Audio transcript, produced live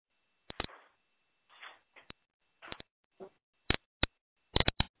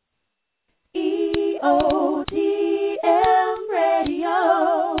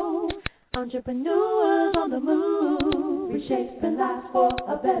Entrepreneurs on the move, reshaping lives for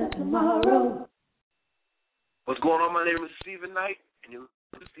a better tomorrow. What's going on? My name is Stephen Knight, and you're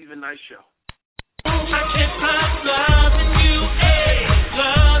listening to the Stephen Knight Show. I can't stop loving you,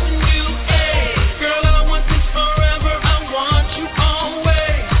 loving you, girl. I want this forever. I want you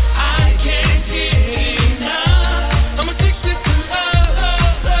always. I can't get enough. I'm addicted to love,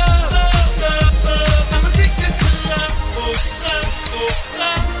 I'm addicted to love,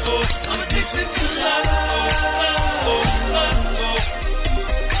 I'm addicted to love,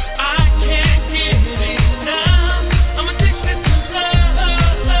 I can't get enough. I'm addicted to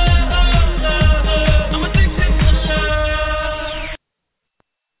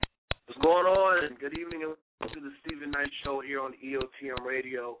What's going on? And good evening and welcome to the Stephen Knight Show here on EOTM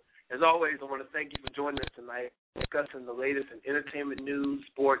Radio. As always, I want to thank you for joining us tonight, discussing the latest in entertainment news,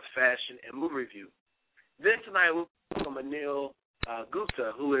 sports, fashion, and movie review. Then tonight we'll welcome Anil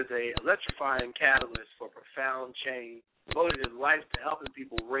Gupta, who is an electrifying catalyst for profound change, devoted his life to helping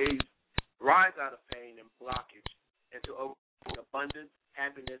people rise out of pain and blockage into abundance,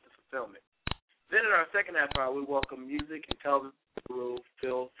 happiness, and fulfillment. Then in our second half hour, we welcome music and television guru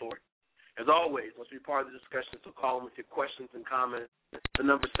Phil Thornton. As always, let's be part of the discussion, so call in with your questions and comments. The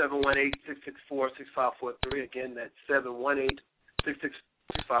number is 718-664-6543. Again, that's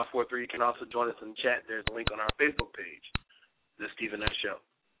 718-664-6543. You can also join us in the chat. There's a link on our Facebook page, The Stephen Knight Show.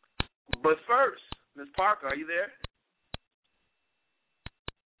 But first, Ms. Parker, are you there?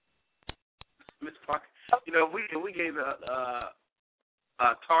 Ms. Parker, you know, if we gave a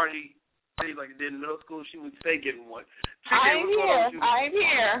tardy like you did in middle school, she would say getting one. I'm here.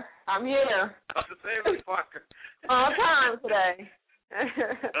 I'm the same as Parker. On time today.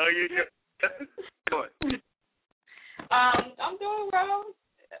 Oh, you good? I'm doing well.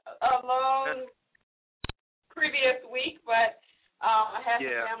 A long previous week, but I had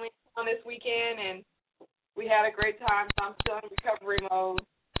some family on this weekend, and we had a great time, so I'm still in recovery mode.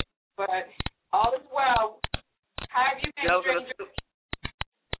 But all is well. How have you been, stranger?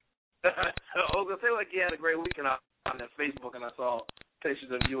 I was going to say, like, you had a great weekend on that Facebook, and I saw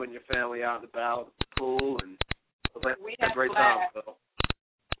pictures of you and your family out and about at the pool, and it was like a great time. So,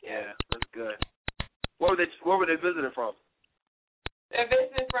 yeah, that's good. Where were they visiting from? They're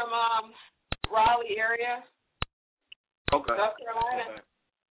visiting from Raleigh area. Okay. South Carolina. Okay.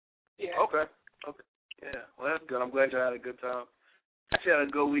 Yeah. Okay. Yeah, well, that's good. I'm glad you had a good time. I actually had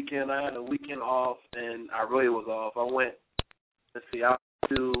a good weekend. I had a weekend off, and I really was off. I went, out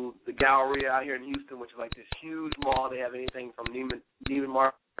to the Galleria out here in Houston, which is like this huge mall. They have anything from Neiman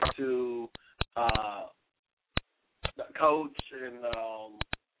Marcus to Coach and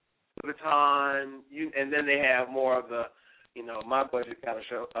Louis Vuitton, and then they have more of the, my budget kind of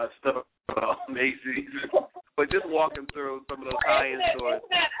show stuff, Macy's. But just walking through some of those high-end stores. Isn't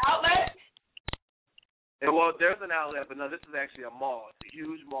that outlet? And, well, there's an outlet, but no, this is actually a mall. It's a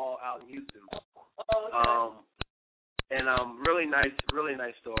huge mall out in Houston. Oh, okay. And really nice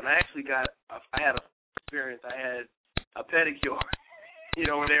store. And I actually I had an experience. I had a pedicure,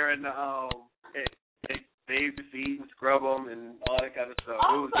 where they're in the they bathe your feet and scrub them and all that kind of stuff.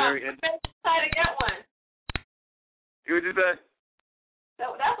 Awesome. It was very interesting. I decided to get one. You would do that?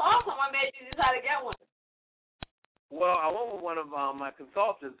 That's awesome. What made you decide to get one? Well, I went with one of my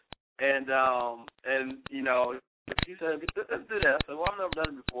consultants, and he said, let's do that. I said, well, I've never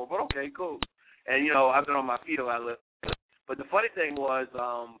done it before, but okay, cool. And, I've been on my feet a lot lately. But the funny thing was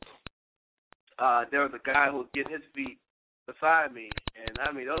there was a guy who was getting his feet beside me, and,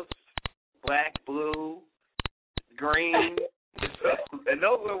 I mean, those black, blue, green, and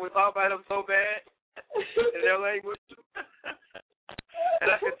those were talking about them so bad in their language. And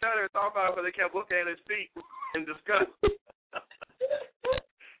I could tell they were talking about it, but they kept looking at his feet in disgust.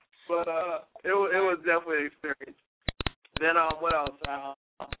 But it was definitely an experience. Then what else?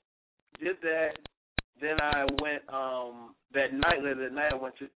 Did that. Then I went that night. Later that night, I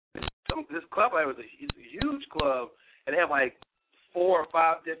went to this club. It was a huge club, and they had like 4 or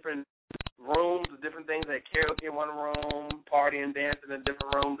 5 different rooms with different things. They had karaoke in one room, partying, dancing in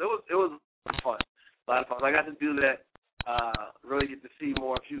different rooms. It was fun, a lot of fun. So I got to do that. Really get to see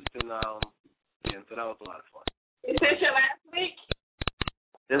more of Houston. So that was a lot of fun. Is this your last week?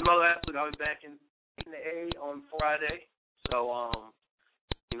 This is my last week. I'll be back in the A on Friday. So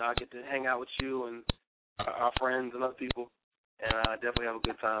I get to hang out with you and our friends and other people, and I definitely have a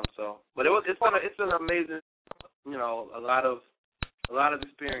good time. So, but it's been amazing. A lot of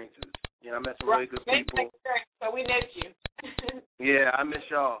experiences. I met some really good people. So we miss you. Yeah, I miss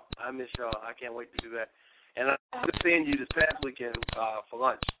y'all. I can't wait to do that. And I'm seeing you this past weekend for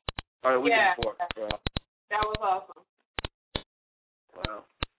lunch, or the weekend before. So. That was awesome. Wow.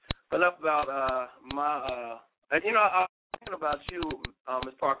 enough about my. You know, I was talking about you,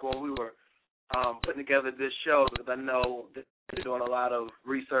 Ms. Parker, when we were putting together this show, because I know that you're doing a lot of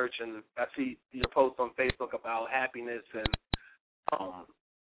research, and I see your posts on Facebook about happiness and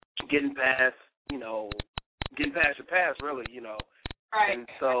getting past your past, really, you know. Right. And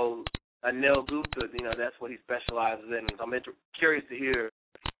so Anil Gupta, you know, that's what he specializes in. And so I'm curious to hear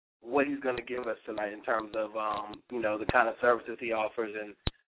what he's going to give us tonight in terms of, you know, the kind of services he offers and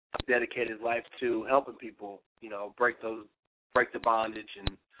dedicate his life to helping people, you know, break the bondage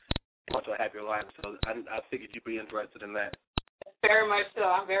and want to a happier life. So I figured you'd be interested in that. Very much so.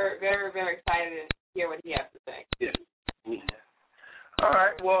 I'm very, very, very excited to hear what he has to say. Yeah. All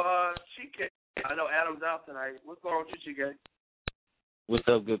right. Well, Chike, I know Adam's out tonight. What's going on with you, Chike? What's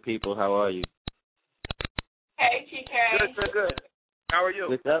up, good people? How are you? Hey, Chike. Good. How are you?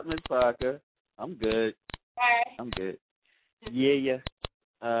 What's up, Ms. Parker? I'm good. Hey. I'm good. Yeah.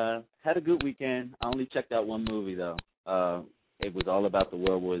 Had a good weekend. I only checked out one movie, though. It was all about the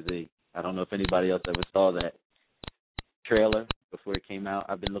World War Z. I don't know if anybody else ever saw that trailer before it came out.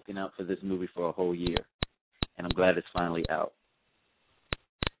 I've been looking out for this movie for a whole year, and I'm glad it's finally out.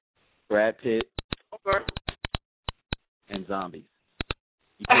 Brad Pitt and zombies.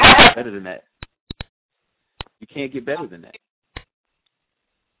 You can't get better than that. You can't get better than that.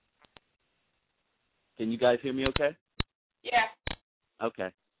 Can you guys hear me okay? Yeah.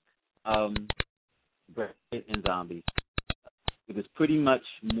 Okay. Brad Pitt and zombies. It was pretty much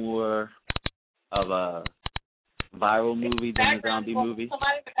more of a viral movie than a zombie movie.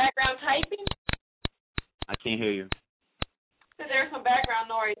 Somebody in the background typing? I can't hear you. So there's some background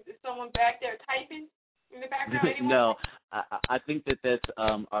noise. Is someone back there typing in the background? Anyone? No, I think that's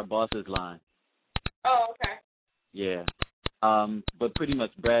our boss's line. Oh, okay. Yeah. But pretty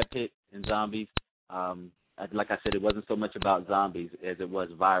much Brad Pitt and zombies. Like I said, it wasn't so much about zombies as it was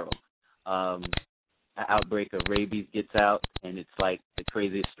viral. An outbreak of rabies gets out, and it's like the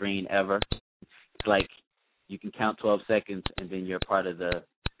craziest strain ever. It's like you can count 12 seconds, and then you're part of the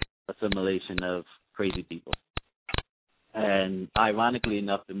assimilation of crazy people. And ironically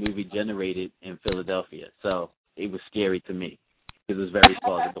enough, the movie generated in Philadelphia, so it was scary to me. It was very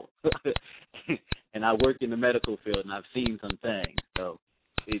plausible. And I work in the medical field, and I've seen some things, so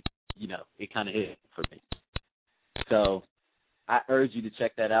it kind of hit for me. So I urge you to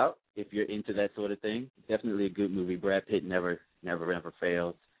check that out if you're into that sort of thing. Definitely a good movie. Brad Pitt never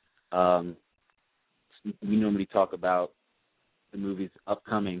fails. We normally talk about the movies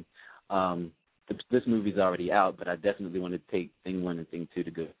upcoming. This movie's already out, but I definitely want to take Thing 1 and Thing 2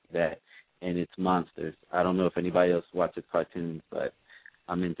 to go see that, and it's Monsters. I don't know if anybody else watches cartoons, but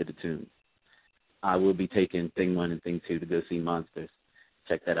I'm into the tunes. I will be taking Thing 1 and Thing 2 to go see Monsters.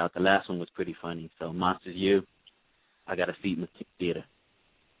 Check that out. The last one was pretty funny. So Monsters U, I got a seat in the theater.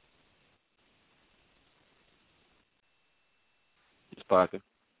 It's Parker.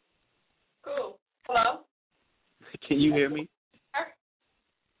 Cool. Hello? Can you hear me?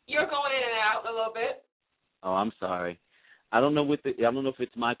 You're going in and out a little bit. Oh, I'm sorry. I don't know if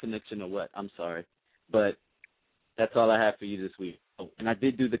it's my connection or what. I'm sorry. But that's all I have for you this week. Oh, and I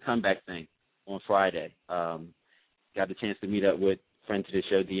did do the comeback thing on Friday. Got the chance to meet up with friend to the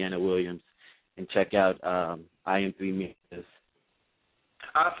show, Deanna Williams, and check out I Am 3 Meters.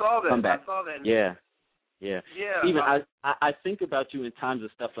 I saw that. Comeback. I saw that. Yeah. Even I think about you in times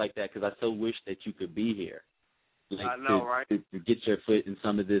of stuff like that because I so wish that you could be here. Like, I know, right? To get your foot in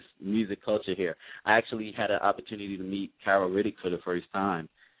some of this music culture here. I actually had an opportunity to meet Carol Riddick for the first time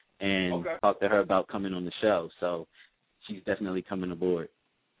and talk to her about coming on the show. So she's definitely coming aboard.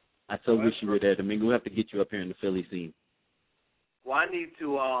 I so wish you were there. I mean, we'll have to get you up here in the Philly scene. Well, I need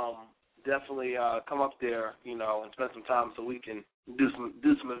to definitely come up there, you know, and spend some time so we can do some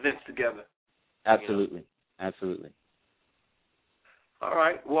events together. Absolutely. You know? Absolutely. All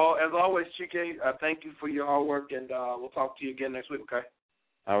right. Well, as always, Chike, thank you for your hard work, and we'll talk to you again next week, okay?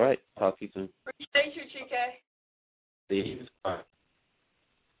 All right. Talk to you soon. Appreciate you, Chike. See you. Bye.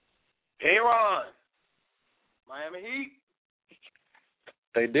 Hey, Ron. Miami Heat.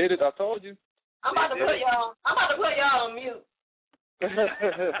 They did it. I told you. I'm about to put y'all on mute.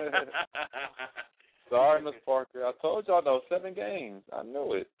 Sorry, Miss Parker. I told y'all those 7 games. I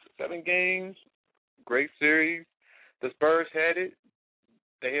knew it. 7 games. Great series. The Spurs had it.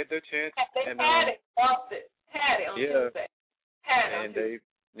 They had their chance. They had it. Lost it. Had it on Tuesday.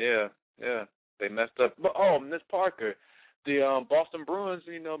 They messed up. But Miss Parker, the Boston Bruins,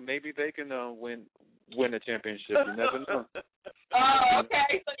 you know, maybe they can win a championship. You never know. Oh,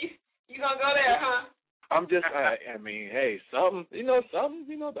 okay. So you gonna go there, huh? I'm just. I mean, hey, something. The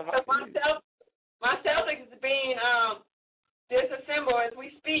hockey. My Celtics is being disassembled as we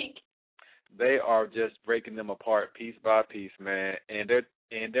speak. they are just breaking them apart piece by piece, man. And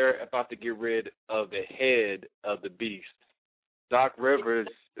they're about to get rid of the head of the beast. Doc Rivers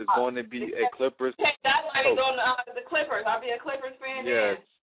is going to be a Clippers. That's why he's on the Clippers. I'll be a Clippers fan. Yes.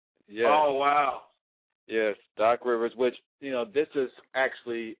 Then. Yes. Oh, wow. Yes, Doc Rivers, which, this is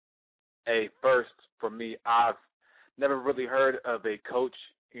actually a first for me. I've never really heard of a coach,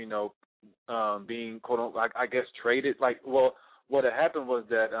 being, quote-unquote, I guess, traded. What had happened was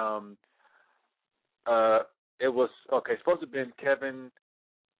that it was, supposed to have been Kevin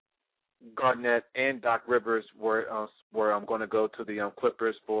Garnett and Doc Rivers were going to go to the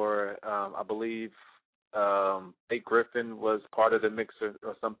Clippers for, I believe, Blake Griffin was part of the mix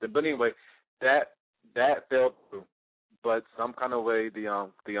or something. But anyway, that fell through. But some kind of way, the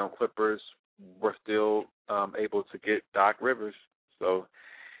Clippers were still able to get Doc Rivers. So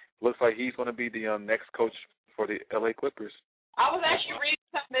looks like he's going to be the next coach for the LA Clippers. I was actually reading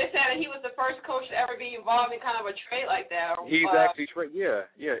something that said that he was the first coach to ever be involved in kind of a trade like that. He's actually trade. Yeah.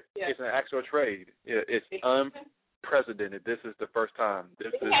 It's an actual trade. Yeah, it's unprecedented. This is the first time. They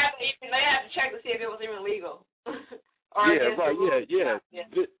had to check to see if it was even legal. Yeah.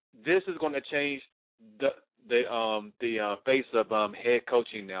 This is going to change the face of head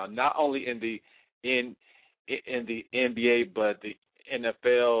coaching now. Not only in the NBA, but the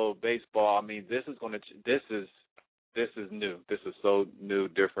NFL, baseball. I mean, this is new. This is so new,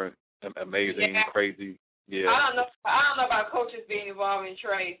 different, amazing, crazy. Yeah. I don't know about coaches being involved in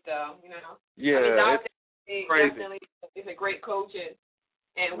trades, though. Yeah, it's crazy. Definitely is a great coach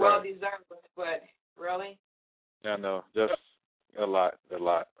and well deserved, but really. I know, just a lot.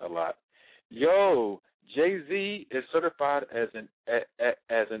 Yo, Jay-Z is certified as an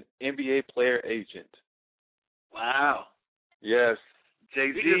NBA player agent. Wow. Yes.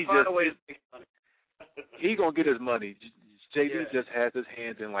 Jay-Z He find a way to make money. He gonna get his money. Jay-Z just has his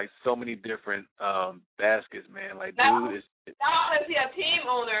hands in like so many different baskets, man. Like, dude is. Now is he a team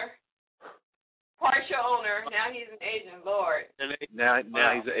owner, partial owner? Now he's an agent. Lord. Now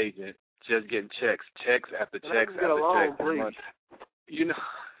he's an agent, just getting checks after checks after checks. Money.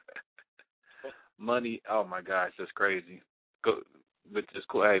 Money. Oh my gosh, that's crazy. But just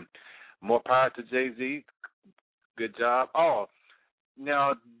cool. Hey, more power to Jay-Z. Good job. Oh.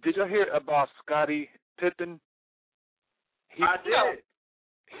 Now, did you hear about Scottie Pippen? I did.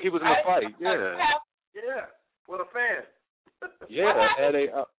 He was in a fight. Yeah. Yeah. What a fan.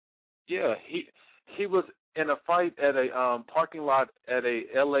 He was in a fight at a parking lot at a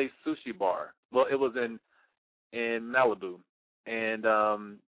LA sushi bar. Well, it was in Malibu, and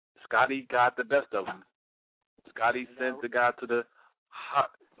Scottie got the best of him. Scottie sent the guy to the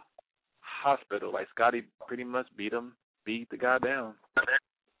hospital. Like, Scottie pretty much beat the guy down.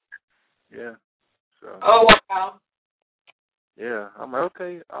 Yeah. So. Oh wow. Yeah, I'm like,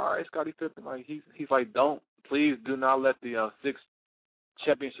 okay, all right, Scottie Pippen. Like he's like, please do not let the 6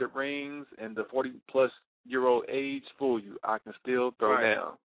 championship rings and the 40-plus-year-old age fool you. I can still throw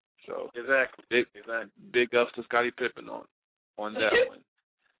down. So exactly. Big ups to Scottie Pippen on that one.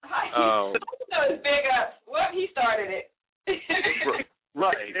 It's big ups. Well, he started it.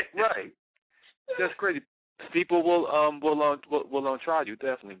 Right. That's crazy. People will try you,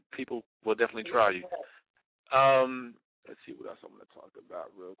 definitely. People will definitely try you. Let's see what else I'm going to talk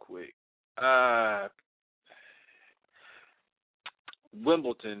about real quick.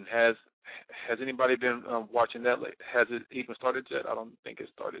 Wimbledon, has anybody been watching that? Has it even started yet? I don't think it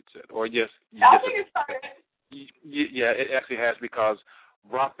started yet. Or yes. I think it started. Yeah, it actually has, because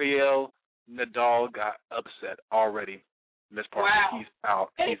Rafael Nadal got upset already. Miss Parker, wow.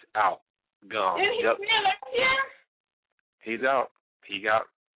 He's out. Gone. Did he win last year? He's out. He got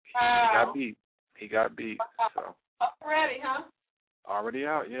beat. He got beat. So. Already, huh? Already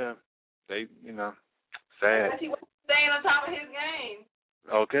out, yeah. They, sad. He was staying on top of his game.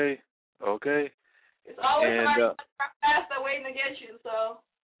 Okay. It's always somebody faster waiting to get you, so.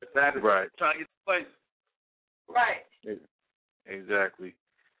 Exactly. Right. Trying to get the place. Right. Exactly.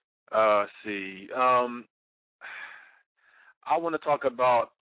 See. I want to talk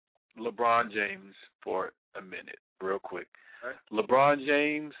about LeBron James for a minute, real quick. Right. LeBron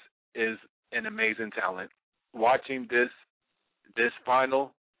James is an amazing talent. Watching this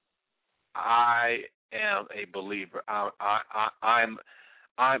final, I am a believer. I'm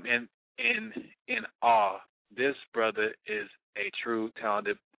in awe. This brother is a true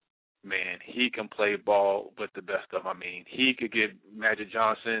talented man. He can play ball with the best of them. I mean, he could give Magic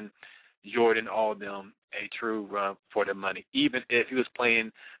Johnson, Jordan, all of them a true run for the money. Even if he was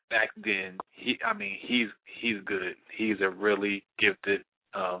playing back then, he's good. He's a really gifted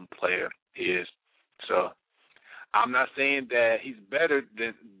player. He is. So I'm not saying that he's better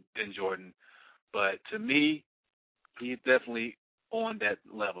than Jordan, But to me, he's definitely on that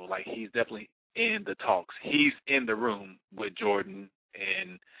level. Like, he's definitely in the talks. He's in the room with Jordan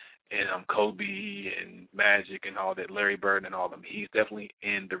and Kobe and Magic and all that, Larry Bird and all them. He's definitely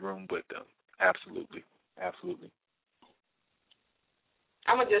in the room with them. Absolutely. Absolutely.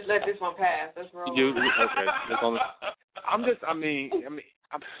 I'm going to just let this one pass. Let's roll. Okay. I'm just, I mean, he's in the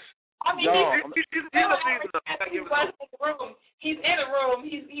room.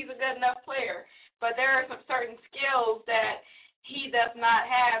 He's a good enough player. But there are some certain skills that he does not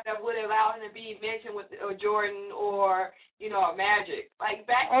have that would allow him to be mentioned with Jordan or, a Magic. Like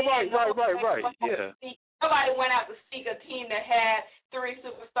back then, right. Yeah. Nobody went out to seek a team that had 3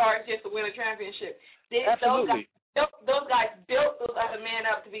 superstars just to win a championship. Absolutely. Those guys built those other men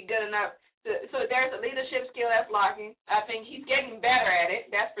up to be good enough. So there's a leadership skill that's lacking. I think he's getting better at it,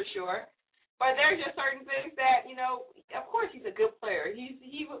 that's for sure. But there's just certain things that, of course he's a good player. He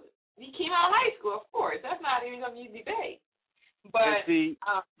came out of high school, of course. That's not even something you debate. But and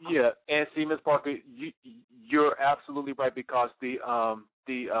see, Ms. Parker, you're absolutely right, because the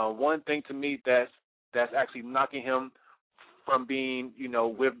one thing to me that's actually knocking him from being,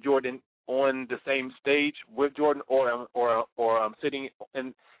 with Jordan on the same stage with Jordan or sitting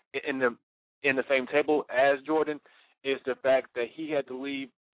in the same table as Jordan is the fact that he had to leave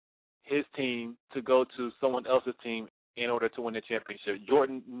his team to go to someone else's team in order to win the championship.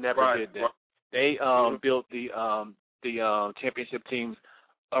 Jordan never did that. They built the championship teams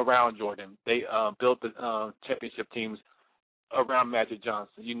around Jordan. They built the championship teams around Magic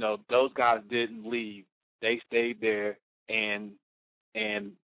Johnson. Those guys didn't leave. They stayed there, and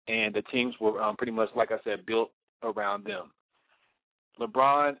the teams were pretty much, like I said, built around them.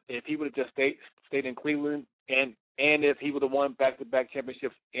 LeBron, if he would have just stayed in Cleveland, and if he would have won back-to-back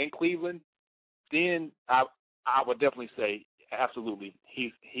championships in Cleveland, then I would definitely say absolutely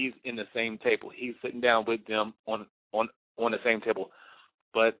he's in the same table. He's sitting down with them on the same table.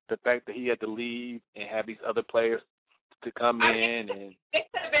 But the fact that he had to leave and have these other players to come in, and it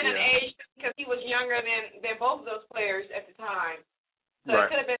could have been an age because he was younger than both of those players at the time. So it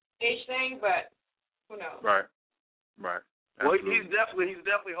could have been an age thing, but who knows? Right. Well, he's definitely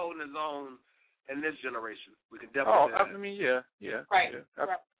holding his own in this generation. We can definitely. Right.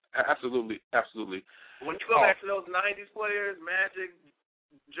 Absolutely. When you go back to those '90s players, Magic,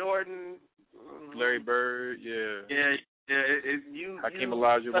 Jordan, Larry Bird, Hakeem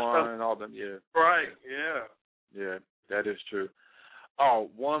Olajuwon and all them, Right, Yeah, that is true. Oh,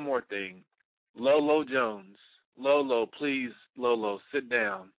 one more thing. Lolo Jones. Lolo, please, sit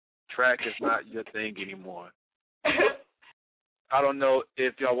down. Track is not your thing anymore. I don't know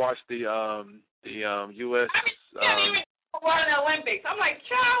if y'all watched the U.S. He didn't even run the Olympics. I'm like,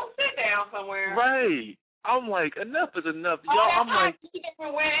 child, sit down somewhere. Right. I'm like, enough is enough, y'all. I'm like, she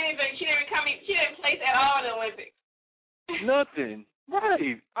didn't win anything. She didn't place at all in the Olympics. Nothing.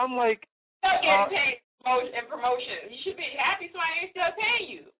 Right. I'm like, still getting paid in promotion. You should be happy somebody is still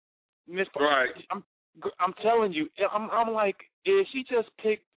paying you. Miss, right. I'm telling you, I'm like, is she just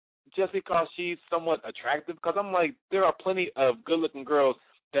picked just because she's somewhat attractive? Because I'm like, there are plenty of good-looking girls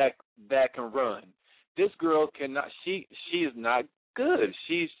that can run. This girl cannot. She is not good.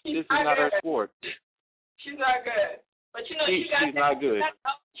 This is not her sport. She's not good. But she's not good.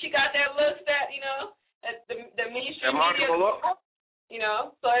 She got that look that the mainstream media. So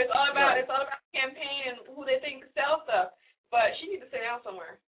it's all about campaign and who they think sells stuff. But she needs to sit down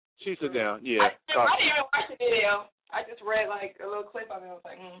somewhere. She sit down, yeah. I didn't even watch the video. I just read like a little clip of it. I was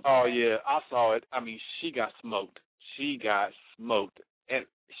like, Oh yeah, I saw it. I mean, she got smoked. And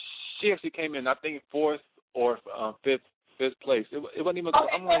she actually came in, I think, 4th or 5th place. It wasn't even.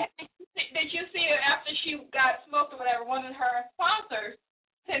 Okay, I'm like, did you see it after she got smoked or whatever? One of her sponsors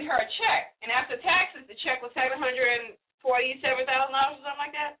sent her a check, and after taxes, the check was $747,000 or something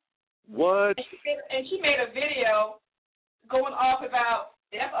like that. What? And she made a video going off about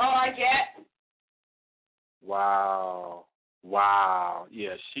that's all I get. Wow.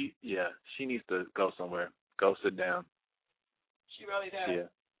 Yeah, she needs to go somewhere. Go sit down. She really does.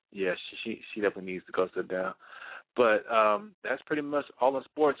 Yeah, she definitely needs to go sit down. But that's pretty much all in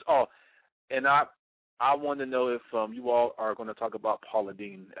sports. Oh, and I want to know if you all are going to talk about Paula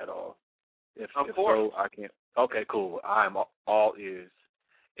Deen at all. If so, I can't. Okay, cool. I'm all ears.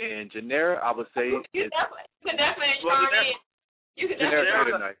 And Janera, I would say you can definitely chime in. You can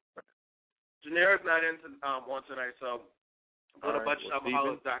definitely tonight. Janera's not in on tonight, so go to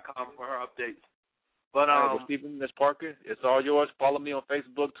ButchShopaholics.com for her updates. But Stephen, Ms. Parker, it's all yours. Follow me on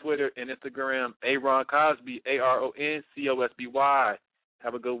Facebook, Twitter, and Instagram. Aaron Cosby, AronCosby.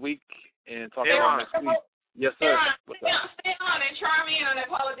 Have a good week and talk to you next week. Yes, sir. Stay on and chime in on that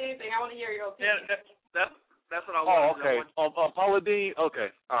Paula Deen thing. I want to hear your opinion. Yeah, that's what I want. Oh, okay. Paula Deen.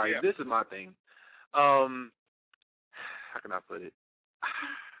 Okay. All right. Yeah. This is my thing. How can I put it?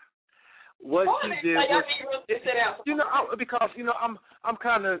 What she did was, because I'm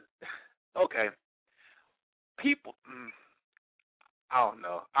kind of okay. People, I don't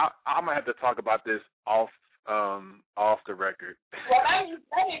know. I'm gonna have to talk about this off the record. Well, let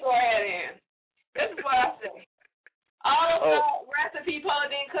me go ahead and. This is what I say. All of the recipe Paula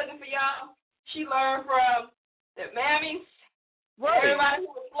Deen cooking for y'all, she learned from the mammies, everybody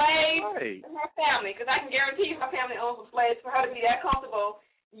who was slaves, and her family. Because I can guarantee you her family owns some slaves. For her to be that comfortable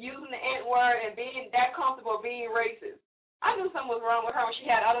using the N word and being that comfortable being racist, I knew something was wrong with her when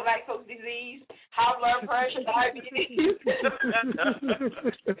she had other black folks' disease, high blood pressure, diabetes.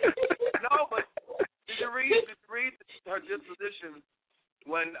 No, but did you read her disposition?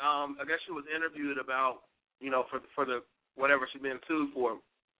 When I guess she was interviewed about, for the whatever she's being sued for,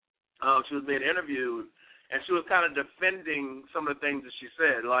 she was being interviewed, and she was kind of defending some of the things that she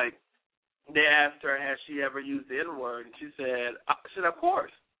said. Like, they asked her, has she ever used the N-word? And she said, of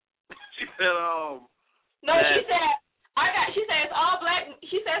course. She said, No, she said, she said it's all black.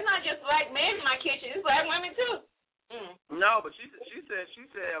 She said it's not just black men in my kitchen, it's black women too. No, but she said,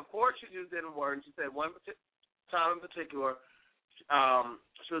 of course she used the N-word. And she said one time in particular,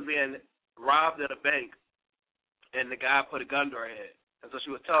 she was being robbed at a bank, and the guy put a gun to her head, and so she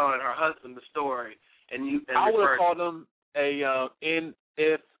was telling her husband the story. And I would have called him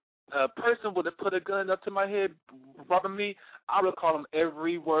if a person would have put a gun up to my head, robbing me, I would have called him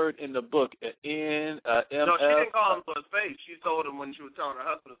every word in the book. No, she didn't call him to his face. She told him when she was telling her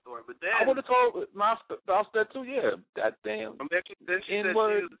husband the story. But then I would have told my spouse that too. Yeah, that damn. Then she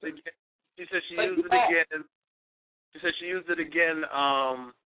N-word. She said she used it again. She said she used it again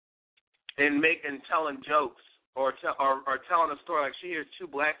in telling jokes or telling a story. Like, she hears two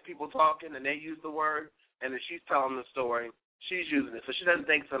black people talking and they use the word, and then she's telling the story. She's using it. So she doesn't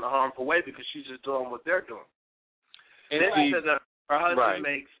think it's in a harmful way because she's just doing what they're doing. And then she said that her husband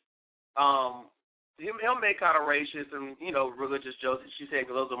makes, he'll make kind of racist and, religious jokes. She said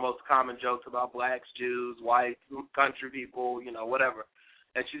those are the most common jokes about blacks, Jews, whites, country people, whatever.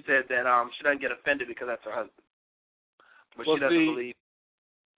 And she said that she doesn't get offended because that's her husband. But she doesn't believe.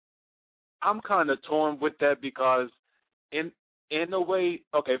 I'm kind of torn with that because, in a way,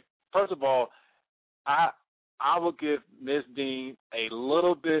 okay. First of all, I will give Ms. Dean a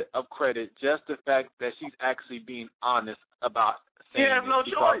little bit of credit, just the fact that she's actually being honest about saying it. No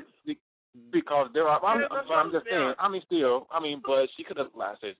choice. Because there are. I'm just saying. But she could have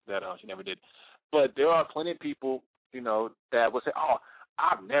said that. She never did. But there are plenty of people, that would say, "Oh,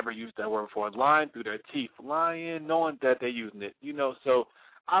 I've never used that word before," lying through their teeth, lying, knowing that they're using it, So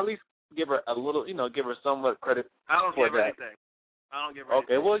I at least give her a little, give her somewhat credit for that. I don't give her anything. Okay,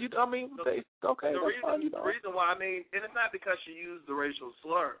 well, okay. The reason why, and it's not because she used the racial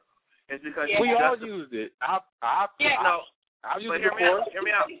slur. It's because we all used it. I've used it before.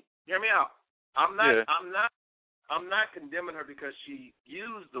 Hear me out. I'm not condemning her because she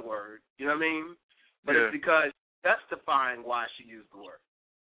used the word. You know what I mean? But it's because justifying why she used the word.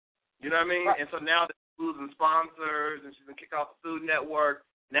 You know what I mean? Right. And so now that she's losing sponsors and she's been kicked off the Food Network,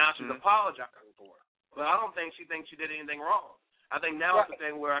 now she's apologizing for it. But I don't think she thinks she did anything wrong. I think now it's the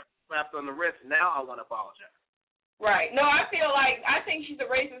thing where I slapped on the wrist. Now I want to apologize. Right. No, I think she's a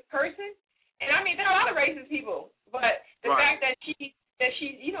racist person. And there are a lot of racist people. But the fact that she,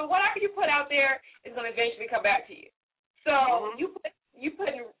 whatever you put out there is going to eventually come back to you. So you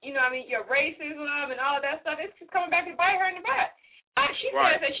putting, your racism and all of that stuff, it's coming back to bite her in the butt. She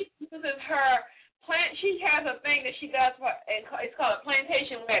says that she uses her she has a thing that she does it's called a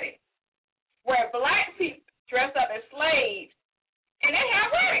plantation wedding, where black people dress up as slaves and they have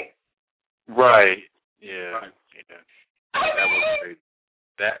weddings. Right. Yeah. Right. Yeah. That was crazy.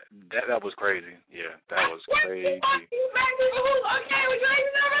 That was crazy. Yeah, that was crazy. Black people who's okay with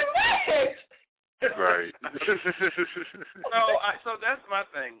dresses up as slaves. Right. So that's my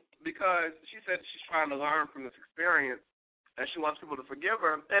thing, because she said she's trying to learn from this experience and she wants people to forgive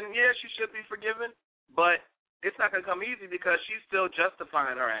her. And yeah, she should be forgiven, but it's not going to come easy because she's still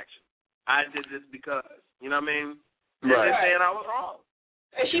justifying her action. I did this because, you know what I mean? Right. And saying I was wrong.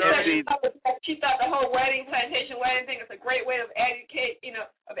 And she said she thought the whole plantation wedding thing is a great way of educating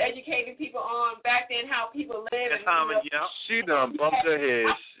people on back then how people live. She done bumped her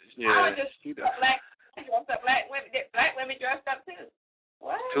head. I was just black women dressed up too.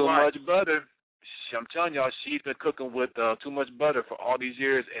 What? Too much butter. I'm telling y'all, she's been cooking with too much butter for all these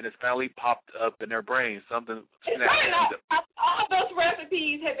years, and it's finally popped up in her brain. Something snapped. All those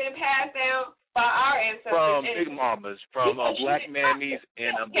recipes have been passed down by our ancestors. From Big Mamas, from black mammies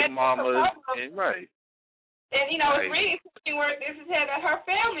and Big Mamas, and right. And, you know, it's really interesting where this is had that her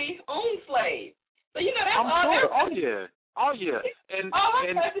family owned slaves. So, you know, that's all. Sure. Oh, yeah. And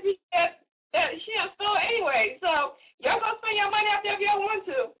recipes that she has stole anyway. So, y'all go spend your money out there if y'all want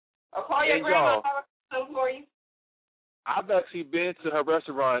to. Or call your grandma for you. I've actually been to her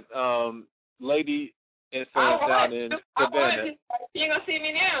restaurant, Lady and Sons down in Savannah. You ain't going to see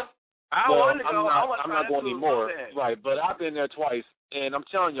me now. I'm not going anymore. Right, but I've been there twice, and I'm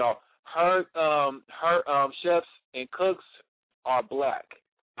telling y'all, her chefs and cooks are black.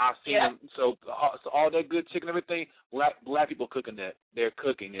 I've seen them. So all that good chicken, everything, black people cooking that. They're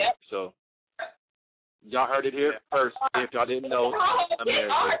cooking it. So y'all heard it here first. If y'all didn't know,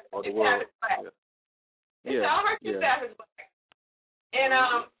 America or the world. All her staff is black. And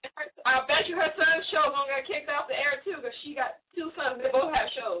I bet you her son's show gonna get kicked off the air too, because she got two sons that both have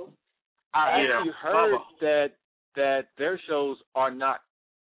shows. I actually heard that their shows are not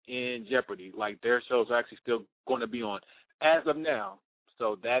in jeopardy. Like, their shows are actually still going to be on as of now.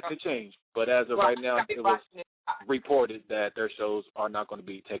 So that could change. But as of right now, it was reported that their shows are not going to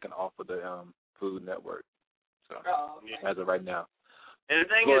be taken off of the Food Network. So as of right now. And the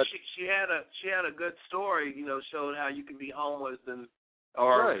thing is, she had a good story. You know, showed how you can be homeless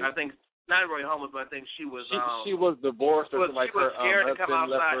I think. Not really homeless, but I think she was. She was divorced or something like her. Scared to come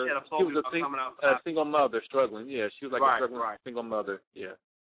outside. She was a single mother struggling. Yeah, she was like a struggling single mother. Yeah.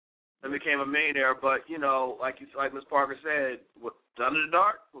 And became a millionaire, but you know, like Ms. Parker said, what's done in the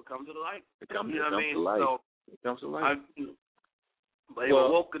dark will come to the light. It comes to light. So, it comes to light. But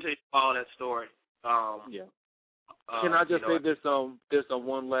we'll continue to follow that story. Can I just say this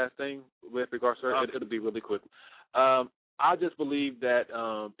one last thing with regards to her? It'll be really quick. I just believe that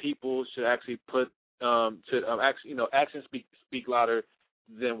people should actually put actions speak louder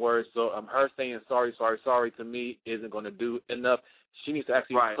than words. So her saying sorry to me isn't going to do enough. She needs to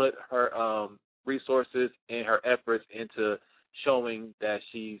actually put her resources and her efforts into showing that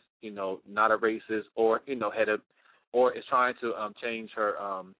she's not a racist or or is trying to change her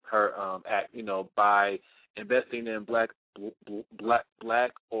act by investing in black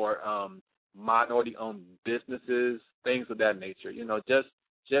or minority-owned businesses, things of that nature.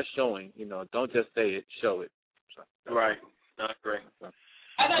 Just showing. Don't just say it, show it. So, right. Not great.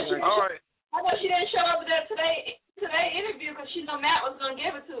 I know she didn't show up to that today interview because she know Matt was gonna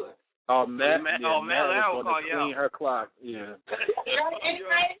give it to her. Oh, Matt was going to clean her clock. Yeah.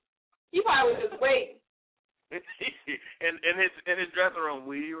 He probably was just waiting. in his dressing room,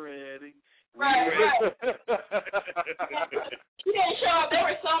 we ready. Right. She didn't show up. They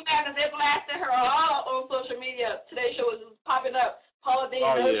were so mad that they blasted her all on social media. Today's show was popping up. Paula Dean,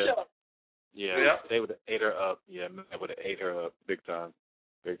 show. Yeah, they would have ate her up. Yeah, they would have ate her up big time.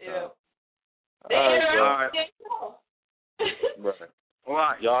 Big time. They ate her up. Right. All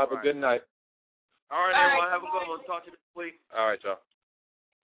right. Y'all have a good night. All right, everyone. Have a good one. Talk to you this week. All right, y'all.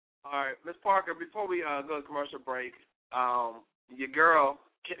 All right, Ms. Parker, before we go to commercial break, your girl,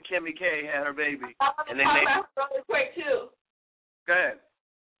 Kimmy K, had her baby. And they named her really quick, too. Go ahead.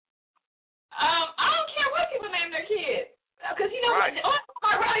 I don't care what people name their kids. Because, the only time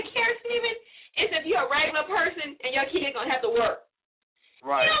I really care, Steven, is if you're a regular person and your kid going to have to work.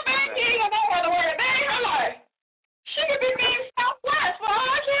 Right. Man, kid ain't going to know how to work. Man, her life. She could be named Southwest for all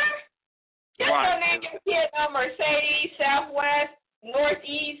I care. Just go name your kid Mercedes, Southwest,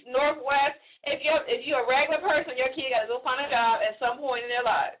 Northeast, Northwest. If you're a regular person, your kid got to go find a job at some point in their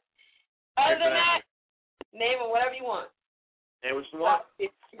life. Other than that, name them whatever you want. Name what you want.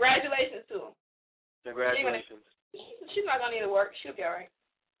 Congratulations to them. Congratulations. She's not going to need to work. She'll be all right.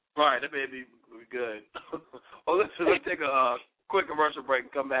 Right, that baby will be good. Well, let's take a quick commercial break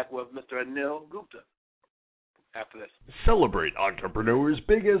and come back with Mr. Anil Gupta after this. Celebrate entrepreneurs'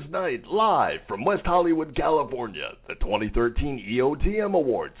 biggest night live from West Hollywood, California. The 2013 EOTM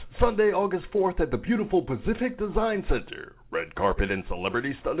Awards, Sunday, August 4th at the beautiful Pacific Design Center. Red carpet and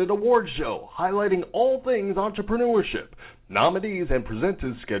celebrity-studded awards show highlighting all things entrepreneurship. Nominees and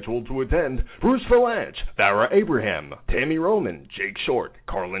presenters scheduled to attend: Bruce Valanche, Farrah Abraham, Tammy Roman, Jake Short,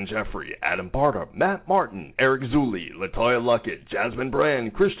 Carlin Jeffrey, Adam Barter, Matt Martin, Eric Zuli, Latoya Luckett, Jasmine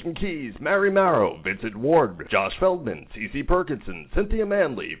Brand, Christian Keys, Mary Marrow, Vincent Ward, Josh Feldman, Cece Perkinson, Cynthia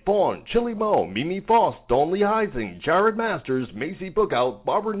Manley, Vaughn, Chili Mo, Mimi Foss, Dawn Lee Heising, Jared Masters, Macy Bookout,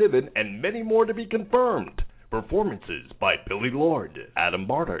 Barbara Niven, and many more to be confirmed. Performances by Billy Lord, Adam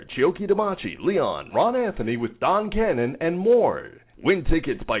Barter, Chioki Damachi, Leon, Ron Anthony with Don Cannon, and more. Win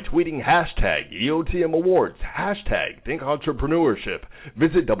tickets by tweeting hashtag EOTM Awards, hashtag Think Entrepreneurship.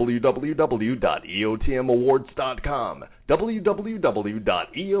 Visit www.eotmawards.com,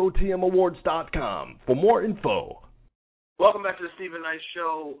 www.eotmawards.com for more info. Welcome back to the Stephen Knight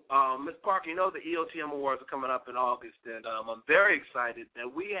Show. Ms. Parker, you know the EOTM Awards are coming up in August, and I'm very excited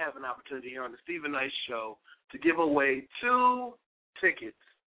that we have an opportunity here on the Stephen Knight Show to give away 2 tickets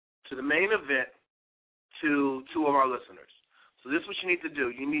to the main event to 2 of our listeners. So this is what you need to do.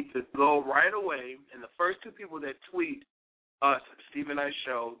 You need to go right away, and the first 2 people that tweet us at Stephen Knight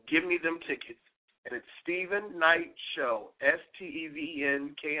Show, give me them tickets, and it's Stephen Knight Show,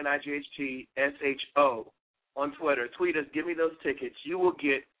 STEVENKNIGHTSHO. On Twitter, tweet us, give me those tickets. You will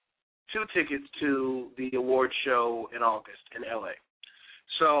get 2 tickets to the award show in August in L.A.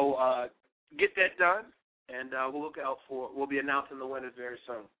 So get that done, and we'll be announcing the winners very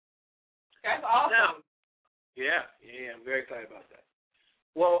soon. That's awesome. Now, yeah, I'm very excited about that.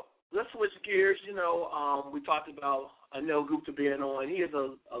 Well, let's switch gears. You know, we talked about Anil Gupta being on. He is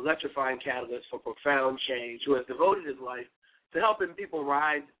an electrifying catalyst for profound change who has devoted his life to helping people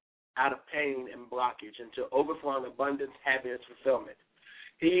rise out of pain and blockage into overflowing abundance, happiness, fulfillment.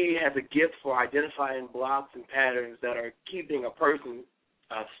 He has a gift for identifying blocks and patterns that are keeping a person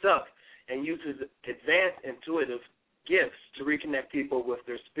stuck, and uses advanced intuitive gifts to reconnect people with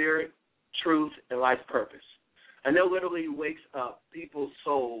their spirit, truth, and life's purpose. Anil literally wakes up people's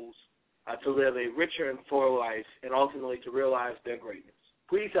souls to live a richer and fuller life and ultimately to realize their greatness.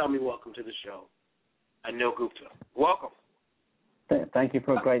 Please help me welcome to the show, Anil Gupta. Welcome. Thank you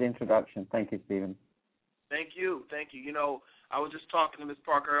for a great introduction. Thank you, Stephen. Thank you. You know, I was just talking to Ms.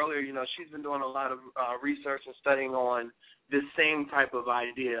 Parker earlier. You know, she's been doing a lot of research and studying on this same type of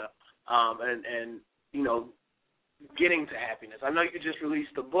idea and, you know, getting to happiness. I know you just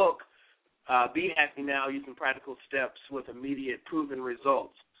released a book, Be Happy Now, Using Practical Steps with Immediate Proven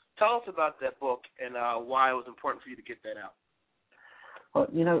Results. Tell us about that book and why it was important for you to get that out. Well,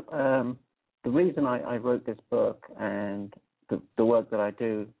 you know, the reason I wrote this book and the work that I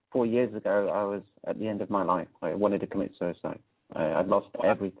do, 4 years ago, I was at the end of my life. I wanted to commit suicide. I'd lost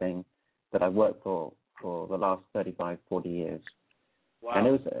everything that I worked for the last 35, 40 years. Wow. And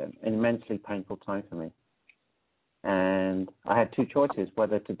it was an immensely painful time for me. And I had 2 choices,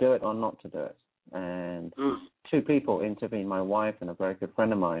 whether to do it or not to do it. And 2 people intervened, my wife and a very good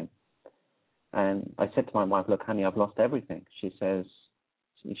friend of mine. And I said to my wife, look, honey, I've lost everything. She said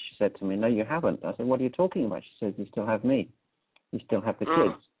to me, no, you haven't. I said, what are you talking about? She says, you still have me. You still have the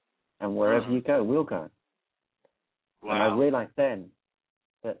kids. And wherever you go, we'll go. Wow. And I realized then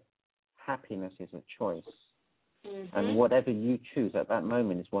that happiness is a choice. Mm-hmm. And whatever you choose at that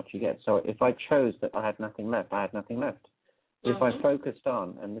moment is what you get. So if I chose that I had nothing left, I had nothing left. Mm-hmm. If I focused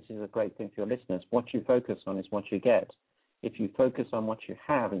on, and this is a great thing for your listeners, what you focus on is what you get. If you focus on what you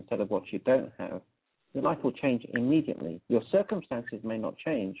have instead of what you don't have, your life will change immediately. Your circumstances may not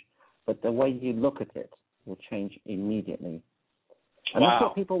change, but the way you look at it will change immediately. And that's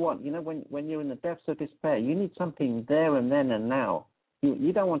what people want. You know, when you're in the depths of despair, you need something there and then and now.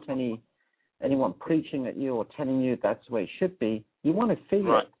 You don't want anyone preaching at you or telling you that's the way it should be. You want to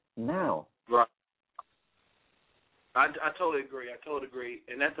feel it now. Right. I totally agree.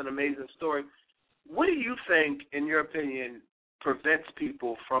 And that's an amazing story. What do you think, in your opinion, prevents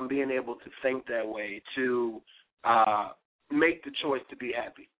people from being able to think that way, to make the choice to be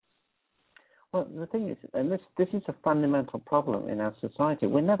happy? Well, the thing is, and this is a fundamental problem in our society,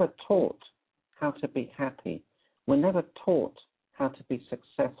 we're never taught how to be happy. We're never taught how to be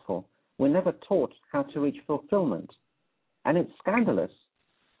successful. We're never taught how to reach fulfillment. And it's scandalous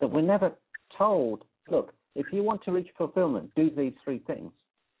that we're never told, look, if you want to reach fulfillment, do these 3 things.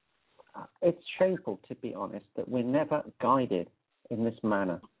 It's shameful, to be honest, that we're never guided in this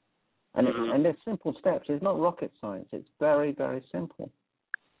manner. And, and there's simple steps. It's not rocket science. It's very, very simple.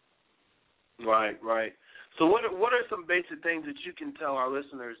 Right. So what are some basic things that you can tell our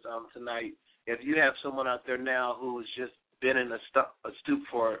listeners tonight if you have someone out there now who has just been in a stoop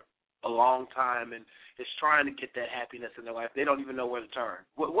for a long time and is trying to get that happiness in their life? They don't even know where to turn.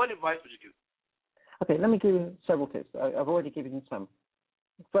 What advice would you give? Okay, let me give you several tips. I've already given you some.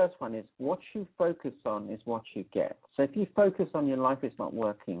 The first one is what you focus on is what you get. So if you focus on your life is not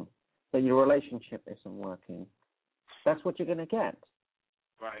working, that your relationship isn't working, that's what you're going to get.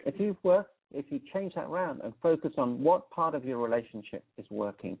 Right. If you change that around and focus on what part of your relationship is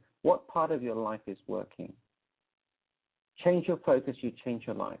working, what part of your life is working, change your focus, you change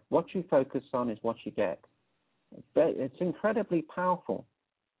your life. What you focus on is what you get. It's incredibly powerful.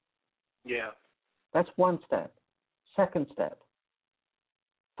 Yeah. That's one step. Second step,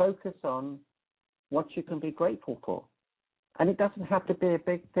 focus on what you can be grateful for. And it doesn't have to be a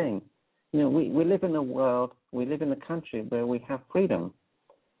big thing. You know, we live in a world, we live in a country where we have freedom.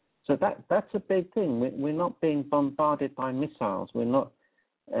 So that's a big thing. We're not being bombarded by missiles. We're not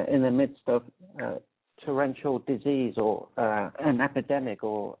in the midst of torrential disease or an epidemic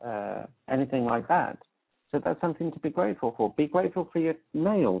or anything like that. So that's something to be grateful for. Be grateful for your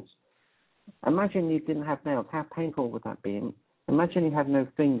nails. Imagine you didn't have nails. How painful would that be? Imagine you have no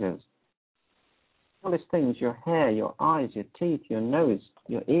fingers. All these things, your hair, your eyes, your teeth, your nose,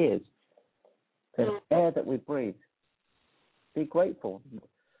 your ears, the air that we breathe. Be grateful.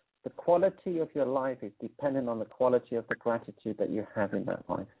 The quality of your life is dependent on the quality of the gratitude that you have in that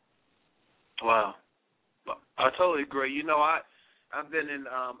life. Wow. I totally agree. You know, I've been in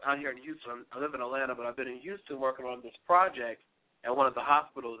out here in Houston. I live in Atlanta, but I've been in Houston working on this project at one of the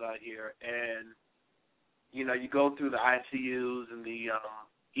hospitals out here. And, you know, you go through the ICUs and the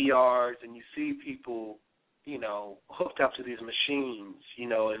ERs and you see people, you know, hooked up to these machines, you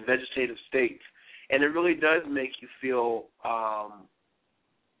know, in vegetative states. And it really does make you feel,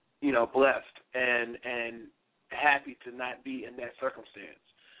 you know, blessed and happy to not be in that circumstance.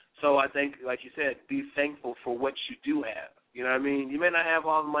 So I think, like you said, be thankful for what you do have. You know what I mean? You may not have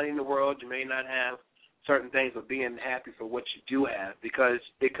all the money in the world. You may not have certain things, but being happy for what you do have, because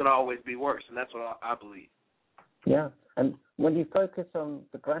it could always be worse, and that's what I believe. Yeah, and when you focus on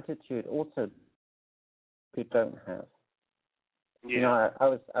the gratitude also you don't have. Yeah. You know,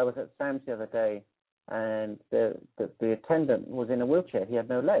 I was at Sam's the other day, and the attendant was in a wheelchair. He had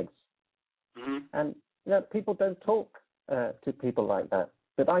no legs. Mm-hmm. And, you know, people don't talk to people like that.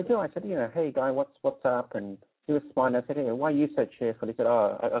 But I do. I said, you know, hey, guy, what's up? And he was smiling. I said, hey, why are you so cheerful? He said,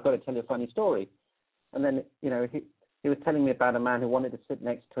 I've got to tell you a funny story. And then, you know, he was telling me about a man who wanted to sit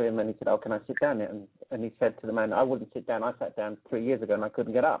next to him, and he said, oh, can I sit down? And he said to the man, I wouldn't sit down. I sat down 3 years ago, and I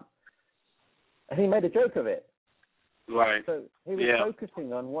couldn't get up. And he made a joke of it. Right. So he was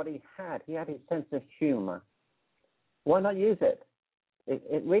focusing on what he had. He had his sense of humor. Why not use it?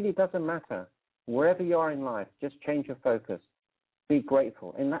 It really doesn't matter. Wherever you are in life, just change your focus. Be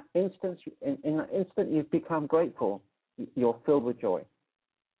grateful. In that instant, in that instant you've become grateful, you're filled with joy.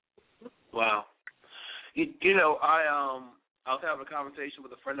 Wow. You know, I was having a conversation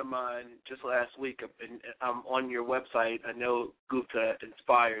with a friend of mine just last week, and I'm on your website. I know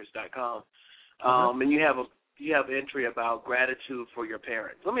GuptaInspires.com, and you have an entry about gratitude for your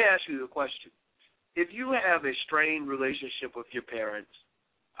parents. Let me ask you a question. If you have a strained relationship with your parents,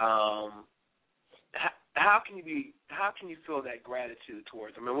 how can you feel that gratitude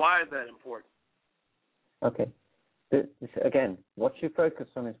towards them, and why is that important? Okay. Again, what you focus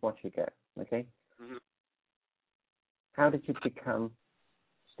on is what you get. Okay. Mm-hmm. How did you become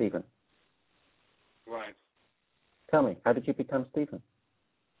Stephen? Right. Tell me, how did you become Stephen?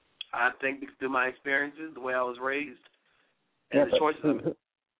 I think through my experiences, the way I was raised, and the choices.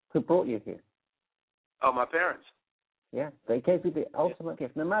 Who brought you here? Oh, my parents. Yeah, they gave you the ultimate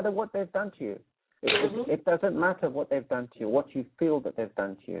gift. No matter what they've done to you, it doesn't matter what they've done to you, what you feel that they've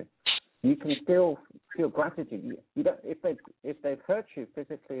done to you. You can still feel gratitude. You don't, if they've hurt you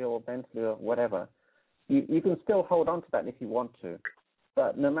physically or mentally or whatever, you can still hold on to that if you want to.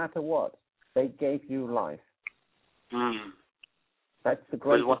 But no matter what, they gave you life. That's the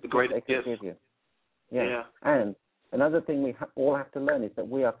greatest gift they can give you. Yeah. And another thing we all have to learn is that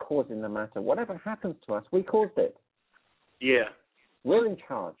we are causing the matter. Whatever happens to us, we caused it. Yeah. We're in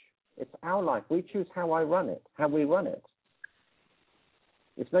charge. It's our life. We choose how we run it.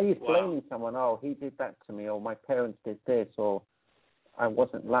 It's no use blaming someone, oh, he did that to me, or my parents did this, or I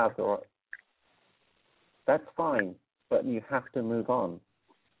wasn't loved, or that's fine, but you have to move on.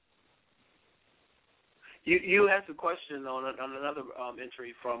 You asked a question on another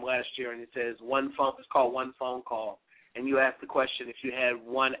entry from last year, and it says it's called One Phone Call, and you asked the question, if you had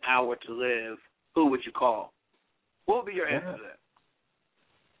 1 hour to live, who would you call? What would be your answer to that?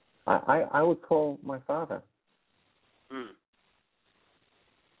 I would call my father.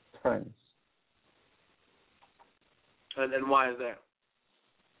 Friends. And why is that?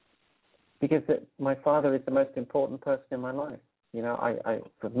 Because my father is the most important person in my life. You know, I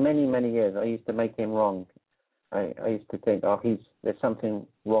for many, many years, I used to make him wrong. I used to think, oh, there's something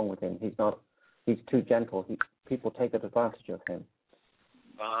wrong with him. He's too gentle. People take advantage of him.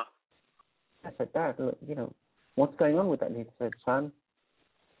 Uh-huh. I said, Dad, look, you know, what's going on with that? And he said, son,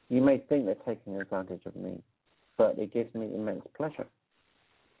 you may think they're taking advantage of me, but it gives me immense pleasure.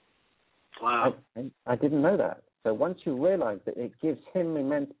 Wow. I didn't know that. So once you realize that it gives him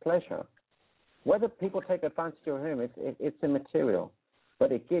immense pleasure, whether people take advantage of him, it's immaterial,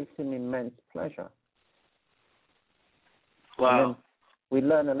 but it gives him immense pleasure. Wow. we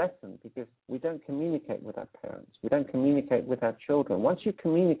learn a lesson because we don't communicate with our parents. We don't communicate with our children. Once you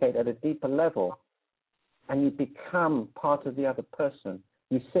communicate at a deeper level and you become part of the other person,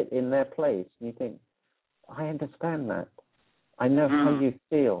 you sit in their place and you think, I understand that. I know how you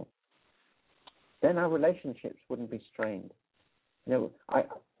feel. Then our relationships wouldn't be strained. You know,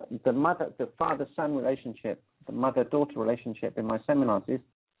 the father-son relationship, the mother-daughter relationship in my seminars is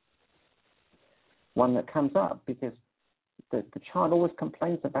one that comes up because the child always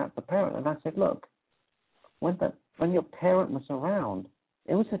complains about the parent. And I said, look, when your parent was around,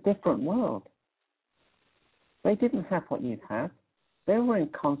 it was a different world. They didn't have what you have. They were in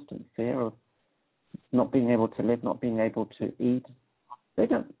constant fear of not being able to live, not being able to eat.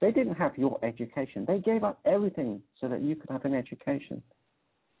 They didn't have your education. They gave up everything so that you could have an education.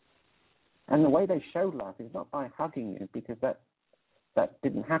 And the way they showed love is not by hugging you, because that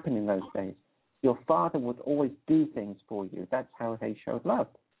didn't happen in those days. Your father would always do things for you. That's how they showed love.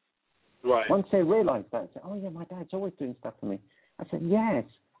 Right. Once they realized that, they said, oh, yeah, my dad's always doing stuff for me. I said, yes,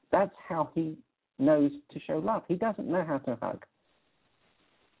 that's how he knows to show love. He doesn't know how to hug.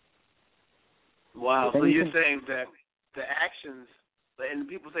 Wow. So you're saying that the actions, and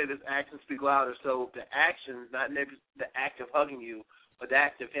people say this actions speak louder, so the actions, not the act of hugging you, but the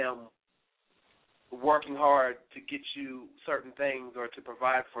act of him working hard to get you certain things or to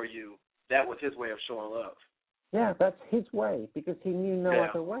provide for you, that was his way of showing love. Yeah, that's his way, because he knew no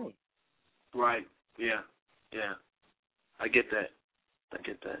other way. Right. Yeah. I get that.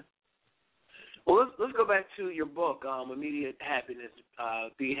 Well, let's go back to your book, Immediate Happiness,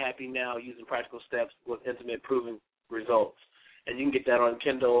 Be Happy Now, Using Practical Steps with Intimate Proven Results. And you can get that on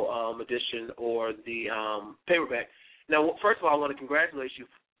Kindle edition or the paperback. Now, first of all, I want to congratulate you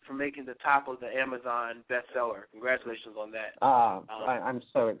for making the top of the Amazon bestseller. Congratulations on that. I'm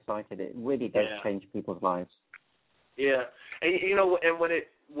so excited. It really does change people's lives. Yeah. And, you know, and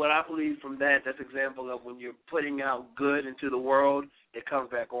what I believe from that's an example of when you're putting out good into the world, it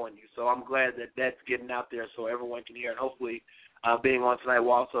comes back on you. So I'm glad that that's getting out there so everyone can hear. And hopefully being on tonight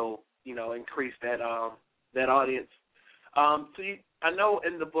will also, you know, increase that audience. So I know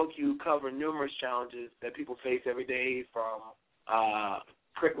in the book you cover numerous challenges that people face every day, from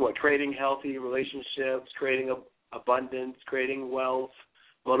creating healthy relationships, creating abundance, creating wealth,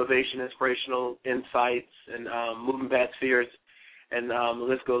 motivation, inspirational insights, and moving past fears, and the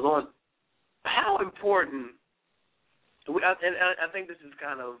list goes on. How important, and I think this is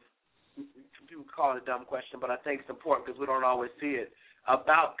kind of, people call it a dumb question, but I think it's important because we don't always see it,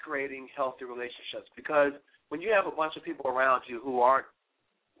 about creating healthy relationships. Because when you have a bunch of people around you who aren't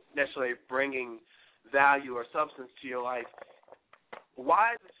necessarily bringing value or substance to your life,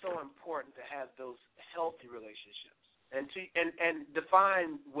 why is it so important to have those healthy relationships? And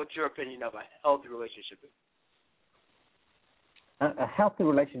define what your opinion of a healthy relationship is. A healthy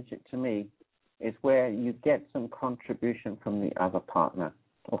relationship to me is where you get some contribution from the other partner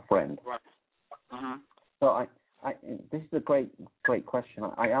or friend. Right. Mm-hmm. So this is a great question.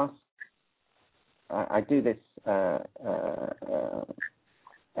 I do this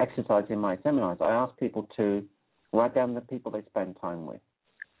exercise in my seminars. I ask people to write down the people they spend time with.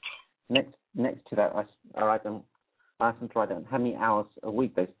 Next to that, I ask them to write down how many hours a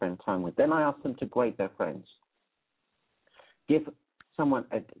week they spend time with. Then I ask them to grade their friends. Give someone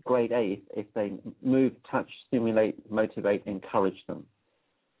a grade A if they move, touch, stimulate, motivate, encourage them.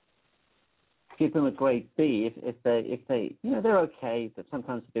 Give them a grade B if they they're okay. That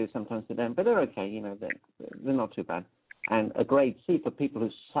sometimes they do, sometimes they don't, but they're okay. You know, they're not too bad. And a grade C for people who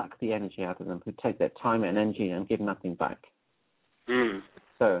suck the energy out of them, who take their time and energy and give nothing back. Mm.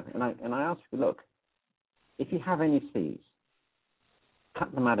 So, and I ask you, look, if you have any C's,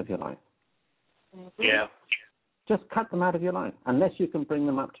 cut them out of your life. Yeah. Just cut them out of your life, unless you can bring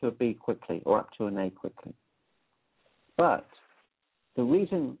them up to a B quickly or up to an A quickly. But the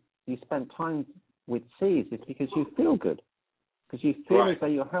reason you spend time with C's is because you feel good, because you feel as though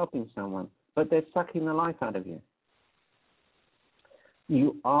you're helping someone, but they're sucking the life out of you.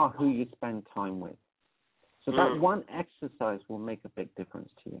 You are who you spend time with. So that one exercise will make a big difference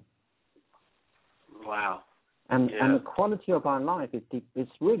to you. Wow. And the quality of our life it's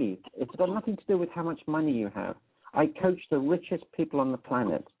got nothing to do with how much money you have. I coach the richest people on the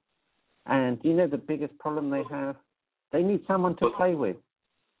planet, and you know the biggest problem they have? They need someone to play with.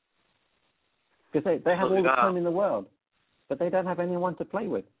 Because they have all the time in the world, but they don't have anyone to play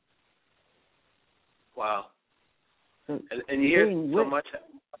with. Wow. So and you hear so much.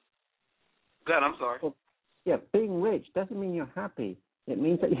 Good, I'm sorry. Well, yeah, being rich doesn't mean you're happy. It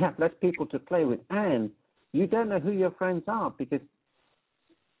means that you have less people to play with, and you don't know who your friends are, because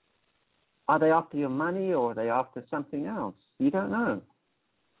are they after your money or are they after something else? You don't know.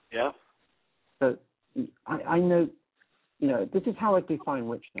 Yeah. So I know, this is how I define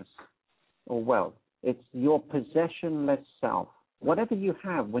richness or wealth. It's your possessionless self. Whatever you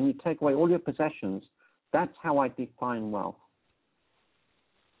have, when you take away all your possessions, that's how I define wealth.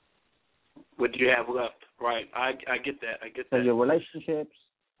 What do you have left? Right. I get that. So your relationships,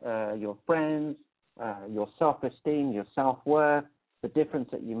 your friends, your self-esteem, your self-worth, the difference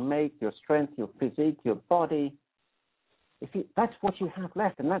that you make, your strength, your physique, your body. That's what you have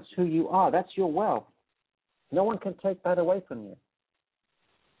left, and that's who you are. That's your wealth. No one can take that away from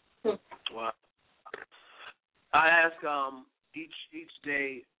you. Wow. I ask each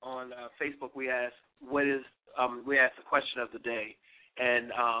day on Facebook. We ask the question of the day,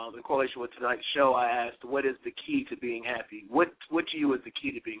 and in correlation with tonight's show, I asked, what is the key to being happy? What to you is the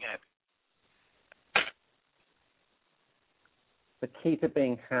key to being happy? The key to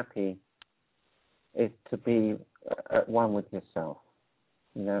being happy is to be at one with yourself.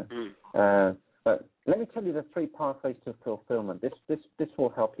 But let me tell you the 3 pathways to fulfillment. This will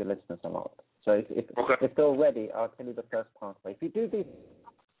help your listeners a lot. So if they're ready, I'll tell you the first pathway. If you do this,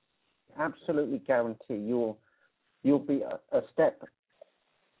 absolutely guarantee you'll be a step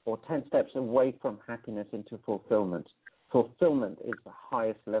or 10 steps away from happiness into fulfillment. Fulfillment is the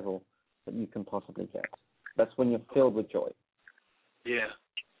highest level that you can possibly get. That's when you're filled with joy. Yeah.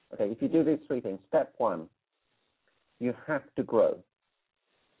 Okay, if you do these 3 things, step 1, you have to grow.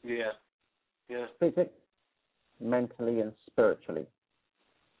 Yeah. Yeah. Physically, mentally, and spiritually.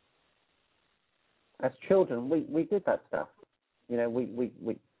 As children, we did that stuff. We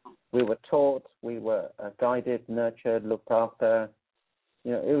were taught, we were guided, nurtured, looked after.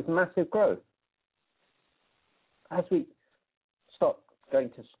 It was massive growth. As we stopped going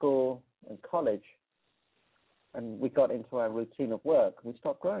to school and college, and we got into our routine of work, we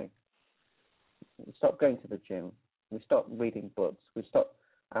stopped growing. We stopped going to the gym. We stopped reading books. We stopped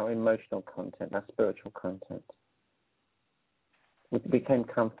our emotional content, our spiritual content. We became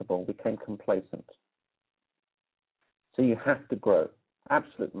comfortable, became complacent. So you have to grow.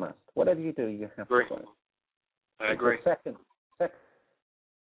 Absolute must. Whatever you do, you have to grow. I agree. Second,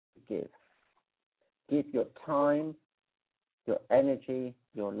 give. Give your time, your energy,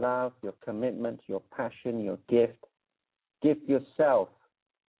 your love, your commitment, your passion, your gift. Give yourself.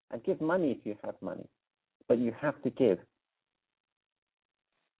 And give money if you have money. But you have to give.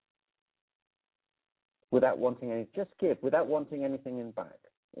 Without wanting any, just give, without wanting anything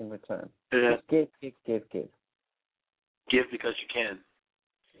in return. Yeah. Just give. Give because you can.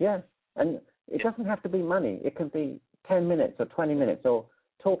 Yeah, and it doesn't have to be money. It can be 10 minutes or 20 minutes or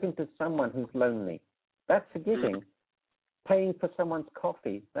talking to someone who's lonely. That's giving. Paying for someone's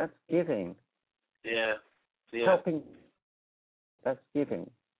coffee, that's giving. Yeah. Helping, that's giving.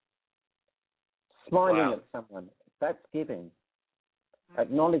 Smiling at someone, that's giving.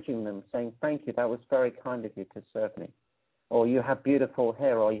 Acknowledging them, saying, thank you, that was very kind of you to serve me. Or you have beautiful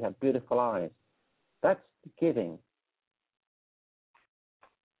hair, or you have beautiful eyes. That's giving.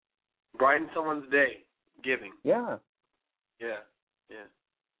 Brighten someone's day, giving. Yeah. Yeah.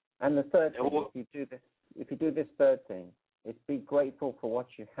 And the third thing, if you do this third thing, is be grateful for what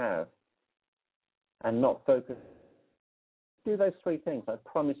you have and not focus. Do those 3 things. I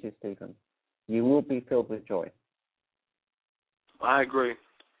promise you, Stephen, you will be filled with joy. I agree.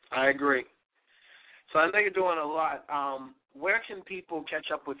 So I know you're doing a lot. Where can people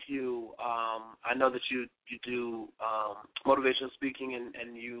catch up with you? I know that you do motivational speaking,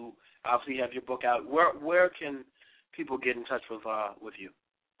 and you obviously have your book out. Where can people get in touch with you?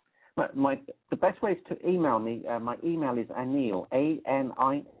 The best way is to email me. My email is Anil,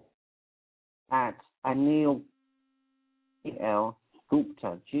 A-N-I, at Anil,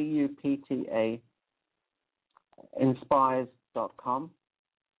 Gupta, G-U-P-T-A, inspires.com.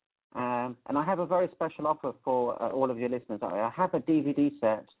 And I have a very special offer for all of your listeners. I have a DVD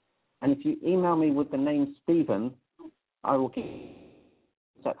set, and if you email me with the name Stephen, I will give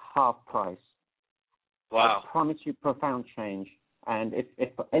it at half price. Wow. I promise you profound change. And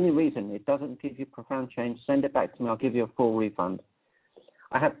if for any reason it doesn't give you profound change, send it back to me. I'll give you a full refund.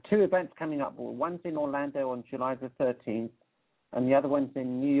 I have 2 events coming up. One's in Orlando on July the 13th, and the other one's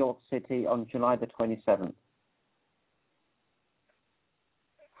in New York City on July the 27th.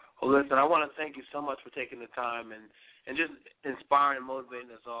 Well, listen, I want to thank you so much for taking the time and just inspiring and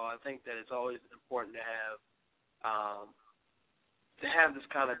motivating us all. I think that it's always important to have this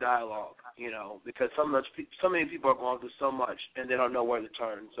kind of dialogue, because so many people are going through so much and they don't know where to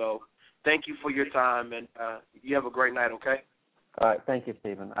turn. So thank you for your time, and you have a great night, okay? All right. Thank you,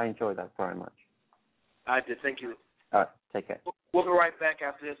 Stephen. I enjoyed that very much. I did. Thank you. All right. Take care. We'll be right back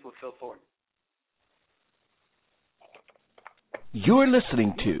after this with Phil Thornton. You're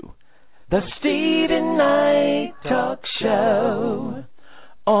listening to the Steven Knight Talk Show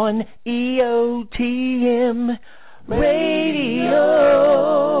on EOTM Radio.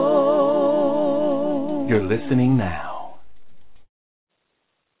 You're listening now.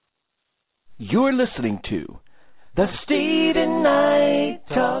 You're listening to the Steven Knight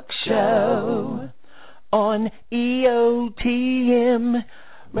Talk Show on EOTM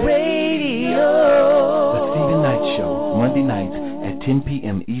Radio. The Steven Knight Show, Monday nights at 10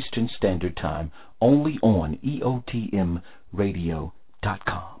 p.m. Eastern Standard Time, only on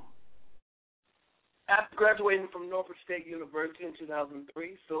EOTMRadio.com. After graduating from Norfolk State University in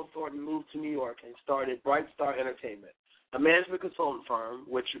 2003, Phil Thornton moved to New York and started Bright Star Entertainment, a management consultant firm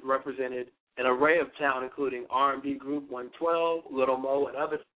which represented an array of talent, including R&B group 112, Little Mo, and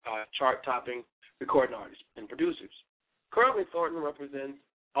other chart-topping recording artists and producers. Currently, Thornton represents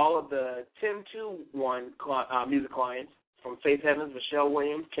all of the 10-2-1 music clients, from Faith Evans, Michelle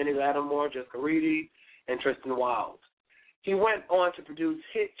Williams, Kenny Lattimore, Jessica Reedy, and Tristan Wilds. He went on to produce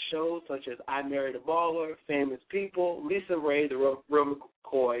hit shows such as I Married a Baller, Famous People, Lisa Ray, The Real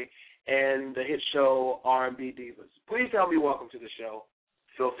McCoy, and the hit show R&B Divas. Please help me welcome to the show,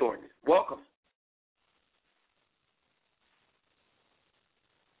 Phil Thornton. Welcome.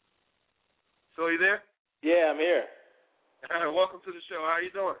 So are you there? Yeah, I'm here. Welcome to the show. How are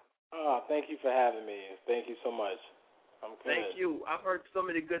you doing? Oh, thank you for having me. Thank you so much. I'm good. Thank you. I've heard so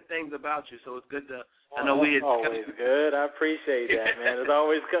many good things about you, so it's good to. I know we. Always good. I appreciate that, man. It's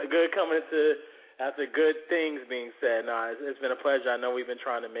always good coming after good things being said. No, it's been a pleasure. I know we've been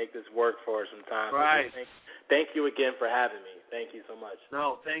trying to make this work for some time. Right. Thank you again for having me. Thank you so much.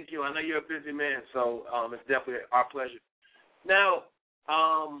 No, thank you. I know you're a busy man, so it's definitely our pleasure. Now,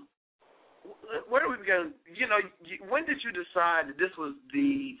 where do we begin? You know, when did you decide that this was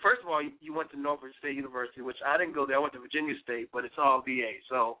the, first of all, you went to Norfolk State University, which I didn't go there. I went to Virginia State, but it's all VA.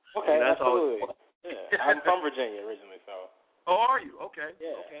 So, okay, that's absolutely. Yeah, I'm from Virginia originally, so. Oh, are you? Okay.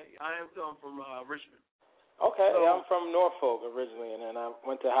 Yeah. Okay. I am too. I'm from Richmond. Okay, so, yeah, I'm from Norfolk originally, and then I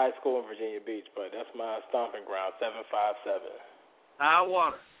went to high school in Virginia Beach, but that's my stomping ground, 757.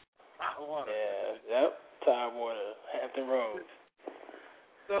 Tidewater. Yeah, yep, Tidewater, Hampton Roads.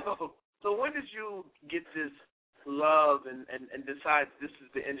 So when did you get this love and decide this is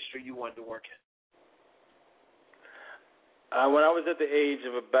the industry you wanted to work in? When I was at the age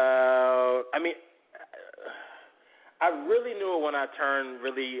of about, I really knew it when I turned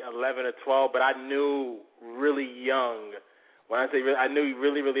really 11 or 12, but I knew really young. When I say really, I knew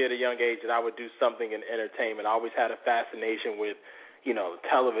really, really at a young age that I would do something in entertainment. I always had a fascination with,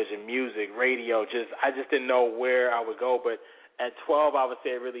 television, music, radio. I just didn't know where I would go, but at 12, I would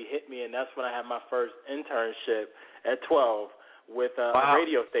say it really hit me, and that's when I had my first internship at 12 with a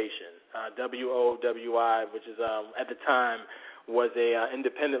radio station, WOWI, which is at the time was a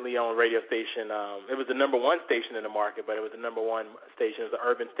independently owned radio station. It was the number one station in the market, but it was the number one station. It was an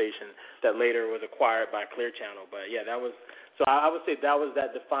urban station that later was acquired by Clear Channel. But, yeah, that was – so I would say that was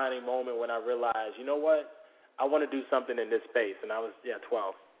that defining moment when I realized, you know what, I want to do something in this space, and I was, 12.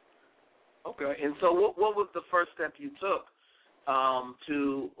 Okay, and so what was the first step you took? I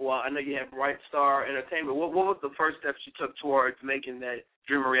know you have Bright Star Entertainment. What was the first steps you took towards making that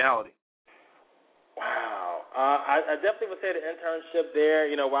dream a reality? Wow. I definitely would say the internship there,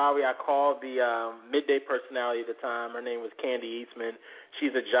 I called the midday personality at the time. Her name was Candy Eastman.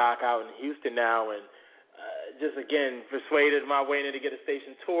 She's a jock out in Houston now, and just, again, persuaded my way in to get a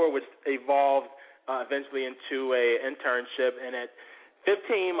station tour, which evolved eventually into a internship. And at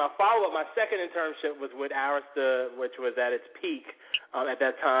 15, my second internship was with Arista, which was at its peak at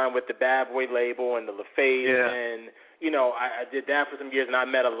that time with the Bad Boy label and the LaFace. Yeah. And, I did that for some years, and I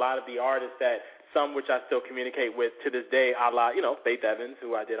met a lot of the artists some which I still communicate with to this day, a la, Faith Evans,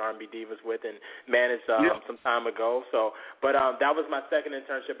 who I did R&B Divas with and managed some time ago. So, but that was my second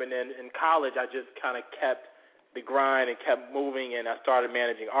internship. And then in college, I just kind of kept the grind and kept moving, and I started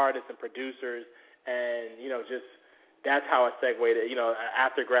managing artists and producers and, that's how I segued,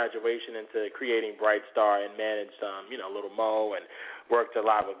 after graduation into creating Bright Star and managed, Little Mo and worked a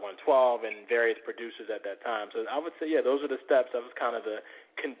lot with 112 and various producers at that time. So I would say, those are the steps. That was kind of the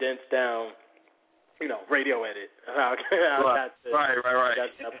condensed down, radio edit. How right.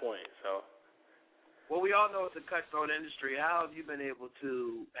 That's that point. So. Well, we all know it's a cutthroat industry. How have you been able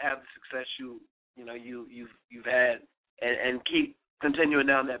to have the success you've had and keep continuing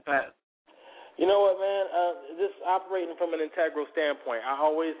down that path? You know what, man? Just operating from an integral standpoint, I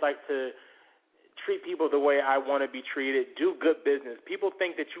always like to treat people the way I want to be treated, do good business. People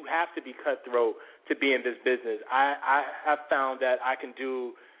think that you have to be cutthroat to be in this business. I have found that I can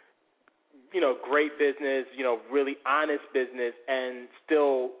do great business, really honest business, and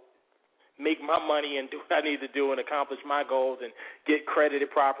still make my money and do what I need to do and accomplish my goals and get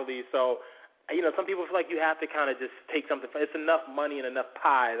credited properly. So, some people feel like you have to kind of just take something. It's enough money and enough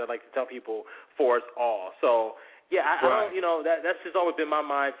pies, I like to tell people, for us all. So, yeah, I don't, that's just always been my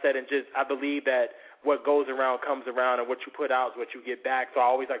mindset, and just I believe that what goes around comes around, and what you put out is what you get back. So I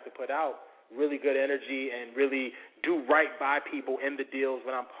always like to put out really good energy and really do right by people in the deals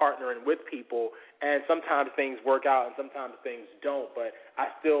when I'm partnering with people. And sometimes things work out and sometimes things don't. But I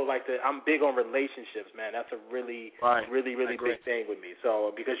still like to, I'm big on relationships, man. That's a really, really big thing with me.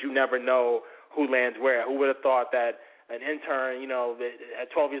 So because you never know who lands where. Who would have thought that an intern,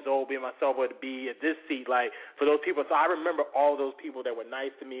 at 12 years old, being myself, would be at this seat, like, for those people. So I remember all those people that were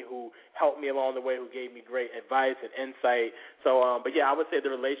nice to me, who helped me along the way, who gave me great advice and insight. So, but yeah, I would say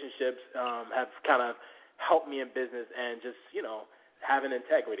the relationships have kind of helped me in business, and just, having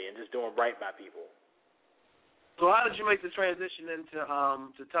integrity and just doing right by people. So how did you make the transition into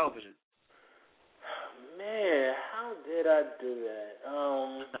to television? Man, how did I do that?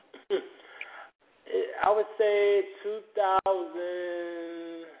 I would say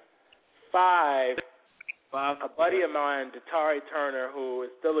 2005. A buddy of mine, Datari Turner, who is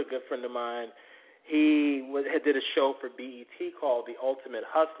still a good friend of mine, he did a show for BET called The Ultimate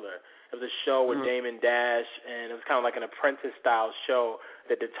Hustler. It was a show with Damon Dash, and it was kind of like an apprentice-style show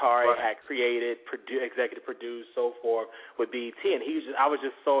that Datari had created, executive produced, so forth, with BET. And I was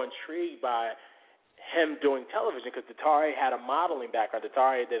just so intrigued by him doing television, because Datari had a modeling background.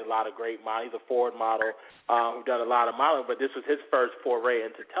 Datari did a lot of great modeling. He's a Ford model who done a lot of modeling, but this was his first foray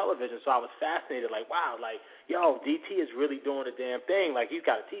into television. So I was fascinated, like, wow, like, yo, DT is really doing a damn thing. Like, he's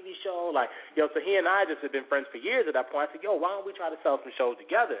got a TV show. Like, so he and I just had been friends for years at that point. I said, yo, why don't we try to sell some shows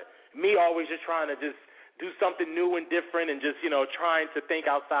together? Me always just trying to just do something new and different and just, trying to think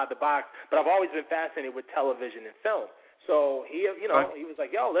outside the box. But I've always been fascinated with television and film. So he, he was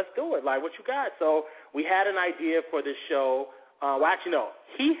like, yo, let's do it. Like, what you got? So we had an idea for this show.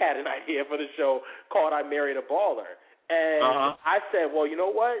 He had an idea for the show called I Married a Baller. And I said, well, you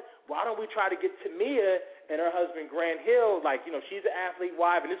know what? Why don't we try to get Tamia and her husband, Grant Hill, like, she's an athlete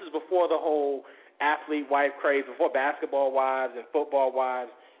wife, and this is before the whole athlete wife craze, before basketball wives and football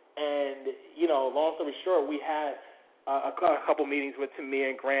wives. And, long story short, we had a couple meetings with Tamia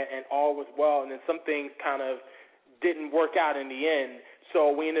and Grant, and all was well. And then some things kind of didn't work out in the end,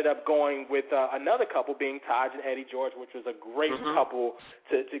 so we ended up going with another couple, being Taj and Eddie George, which was a great couple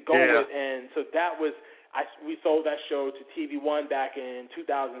to go with. And so that was, we sold that show to TV One back in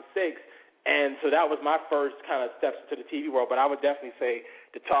 2006, and so that was my first kind of steps into the TV world. But I would definitely say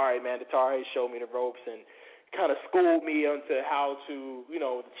Datari showed me the ropes and kind of schooled me into how to,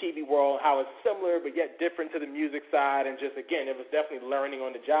 the TV world, how it's similar but yet different to the music side. And just, again, it was definitely learning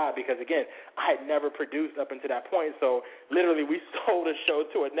on the job, because, again, I had never produced up until that point. So literally we sold a show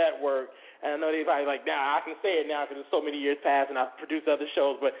to a network, and I know everybody's like, I can say it now because it's so many years past and I've produced other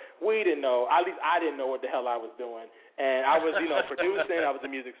shows, but we didn't know. At least I didn't know what the hell I was doing. And I was, producing. I was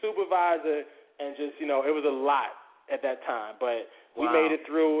a music supervisor, and just, it was a lot at that time. But we made it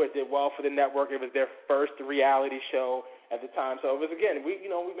through. It did well for the network. It was their first reality show at the time. So it was, again, we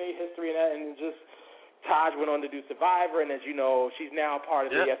made history in that. And just Taj went on to do Survivor, and as you know, she's now part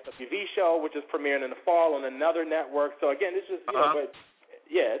of the SWV show, which is premiering in the fall on another network. So again, it's just, but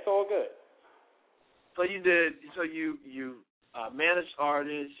yeah, it's all good. So you managed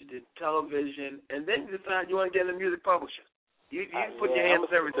artists, you did television, and then you decided you want to get into music publishing. You put your hands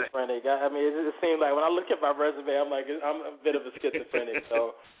on everything. I mean, it seems like when I look at my resume, I'm like, I'm a bit of a schizophrenic.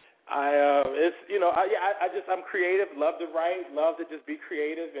 So I'm creative, love to write, love to just be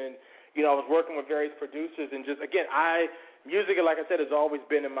creative. And, I was working with various producers, and just, again, music, like I said, has always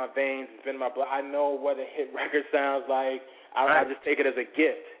been in my veins. It's been in my blood. I know what a hit record sounds like. I just take it as a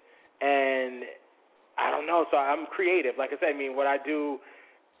gift. And I don't know. So I'm creative. Like I said, what I do,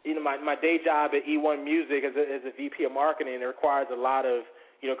 my day job at E1 Music as a VP of marketing, it requires a lot of,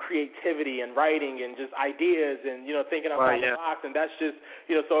 creativity and writing and just ideas and, thinking outside the box. And that's just,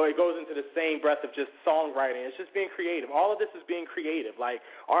 so it goes into the same breath of just songwriting. It's just being creative. All of this is being creative. Like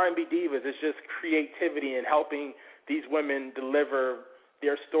R&B Divas, it's just creativity and helping these women deliver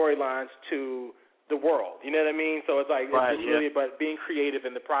their storylines to the world. You know what I mean? So it's like, really about being creative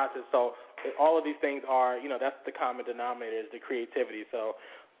in the process. So all of these things are, that's the common denominator, is the creativity. So,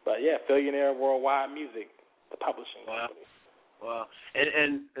 but yeah, Billionaire Worldwide Music, the publishing company. Wow.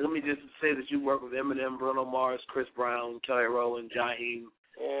 And let me just say that you work with Eminem, Bruno Mars, Chris Brown, Kelly Rowland, Jaheim.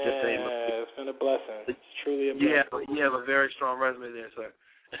 Yeah, it's been a blessing. It's truly a blessing. You have a very strong resume there, sir.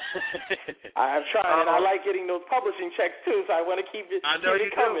 I'm trying, and I like getting those publishing checks too, so I want to keep it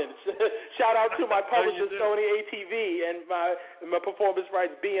coming. Shout out to my publisher, Sony ATV, and my performance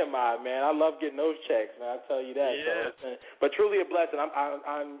rights BMI, man. I love getting those checks, man. I'll tell you that. Yeah. So, but truly a blessing.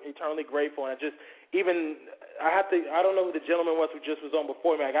 I'm eternally grateful, and I don't know who the gentleman was who just was on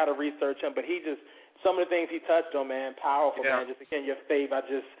before me. I got to research him, but some of the things he touched on, man, powerful, man. Just again, your faith.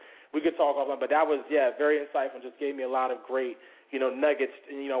 We could talk about, but that was very insightful. Just gave me a lot of great, nuggets.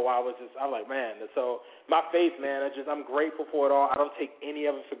 While I was like, man. So my faith, man. I'm grateful for it all. I don't take any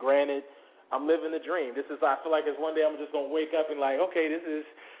of it for granted. I'm living the dream. I feel like it's one day I'm just gonna wake up and like, okay, this is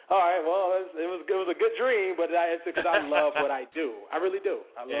all right. Well, it was a good dream, but it's because I love what I do. I really do.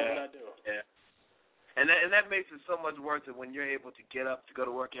 I love what I do. Yeah. And that makes it so much worth it when you're able to get up to go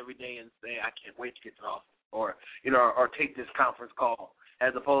to work every day and say, I can't wait to get off, or or take this conference call,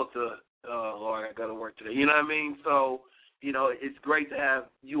 as opposed to, Lord, I got to work today. You know what I mean? So, it's great to have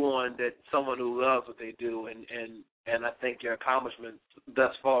you on, that someone who loves what they do, and I think your accomplishments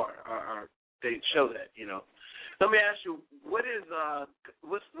thus far they show that. Let me ask you,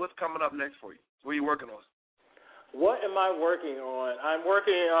 what's coming up next for you? What are you working on? What am I working on? I'm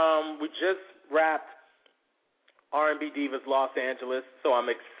working. We just wrapped R&B Divas Los Angeles, so I'm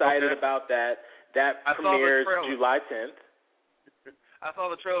excited about that. That premieres July 10th. I saw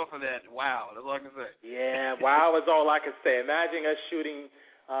the trailer for that. Wow, that's all I can say. Yeah, wow is all I can say. Imagine us shooting.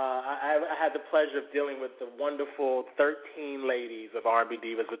 I had the pleasure of dealing with the wonderful 13 ladies of R&B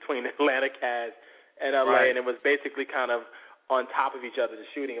Divas between Atlanta, Cass, and LA, and it was basically kind of on top of each other, the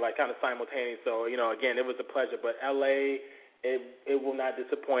shooting, like kind of simultaneous. So, again, it was a pleasure. But LA, it will not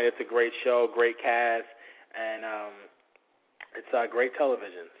disappoint. It's a great show, great cast, and it's great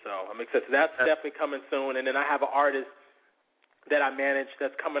television. So I'm excited. So that's definitely coming soon. And then I have an artist that I manage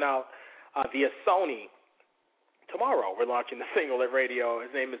that's coming out via Sony tomorrow. We're launching the single at radio.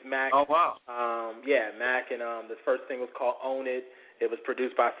 His name is Mac. Oh, wow. Mac, and the first single is called Own It. It was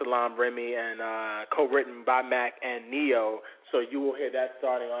produced by Salam Remy and co-written by Mac and Neo. So you will hear that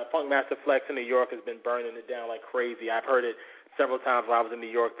starting on. Funkmaster Flex in New York has been burning it down like crazy. I've heard it several times while I was in New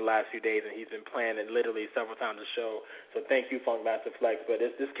York the last few days, and he's been playing it literally several times a show. So thank you, Funkmaster Flex. But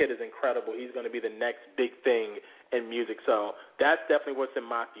this kid is incredible. He's going to be the next big thing in music. So that's definitely what's in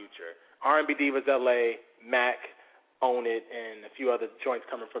my future. R&B Divas LA, Mac, Own It, and a few other joints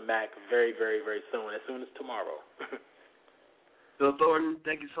coming from Mac very, very, very soon, as soon as tomorrow. Bill Thornton,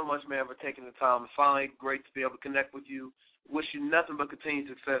 thank you so much, man, for taking the time. It's finally great to be able to connect with you. Wish you nothing but continued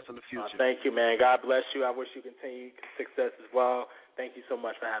success in the future. Thank you, man. God bless you. I wish you continued success as well. Thank you so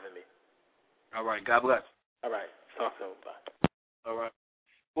much for having me. All right. God bless. All right. Talk soon. Bye. All right.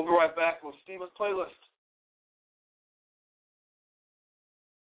 We'll be right back with Steven's Playlist.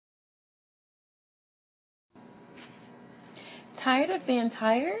 Tired of being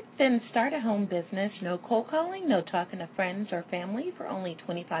tired? Then start a home business. No cold calling, no talking to friends or family for only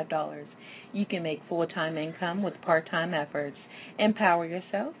 $25. You can make full-time income with part-time efforts. Empower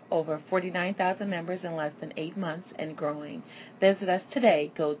yourself. Over 49,000 members in less than 8 months and growing. Visit us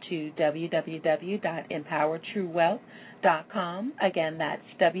today. Go to www.empowertruewealth.com. Again, that's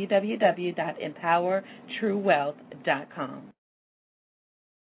www.empowertruewealth.com.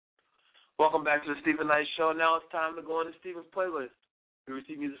 Welcome back to the Stephen Knight Show. Now it's time to go into Stephen's Playlist. We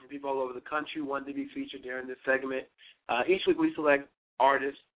receive music from people all over the country, one to be featured during this segment. Each week we select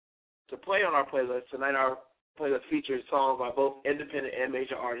artists to play on our playlist. Tonight our playlist features songs by both independent and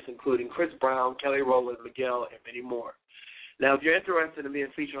major artists, including Chris Brown, Kelly Rowland, Miguel, and many more. Now, if you're interested in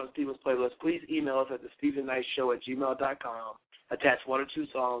being featured on Stephen's Playlist, please email us at thestephennightshow@gmail.com. Attach 1 or 2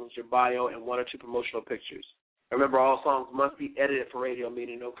 songs, your bio, and 1 or 2 promotional pictures. Remember, all songs must be edited for radio,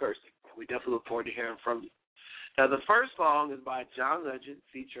 meaning no cursing. We definitely look forward to hearing from you. Now, the first song is by John Legend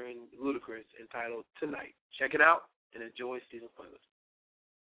featuring Ludacris, entitled Tonight. Check it out and enjoy Stephen's Playlist.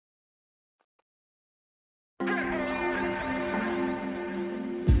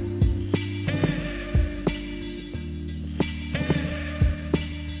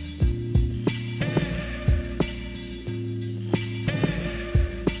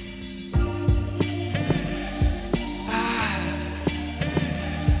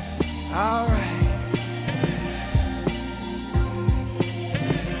 All right.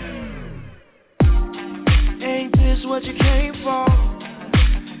 Ain't this what you came for?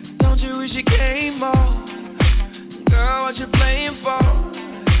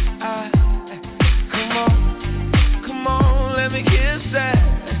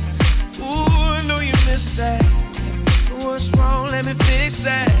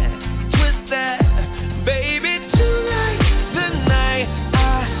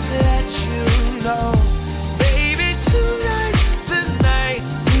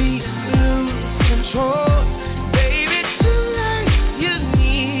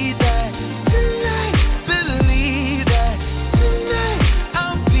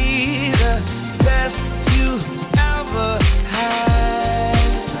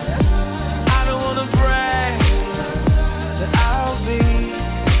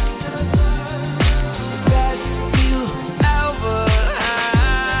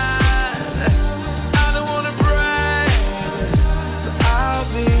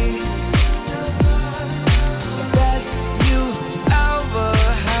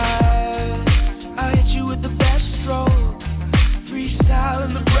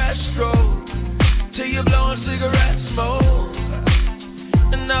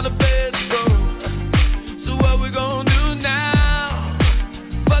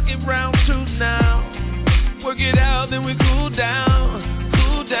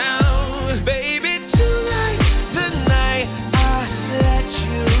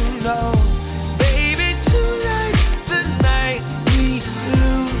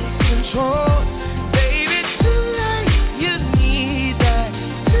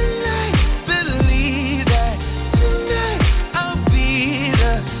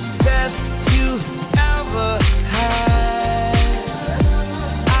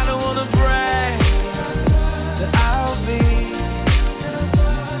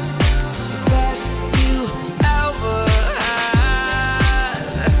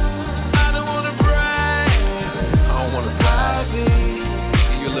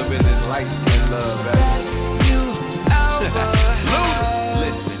 light skin love, baby.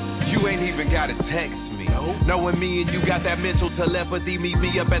 Listen, you ain't even gotta text me. Knowing me and you got that mental telepathy, meet me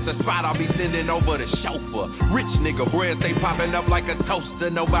up at the spot, I'll be sending over the chauffeur. Rich nigga, bread stay popping up like a toaster.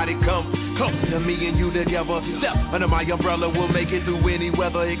 Nobody come close to me and you together. Step under my umbrella, we'll make it through any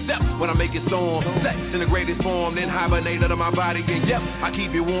weather, except when I make it storm. Sex in the greatest form, then hibernate under my body. And yep, I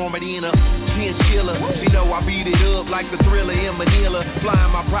keep it warm and in a chinchilla. You know I beat it up like the Thriller in Manila.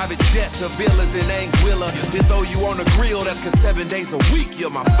 Flying my private jet to villas in Anguilla. Just throw you on the grill, that's 'cause 7 days a week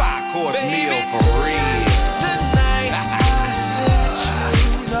you're my 5-course meal for real.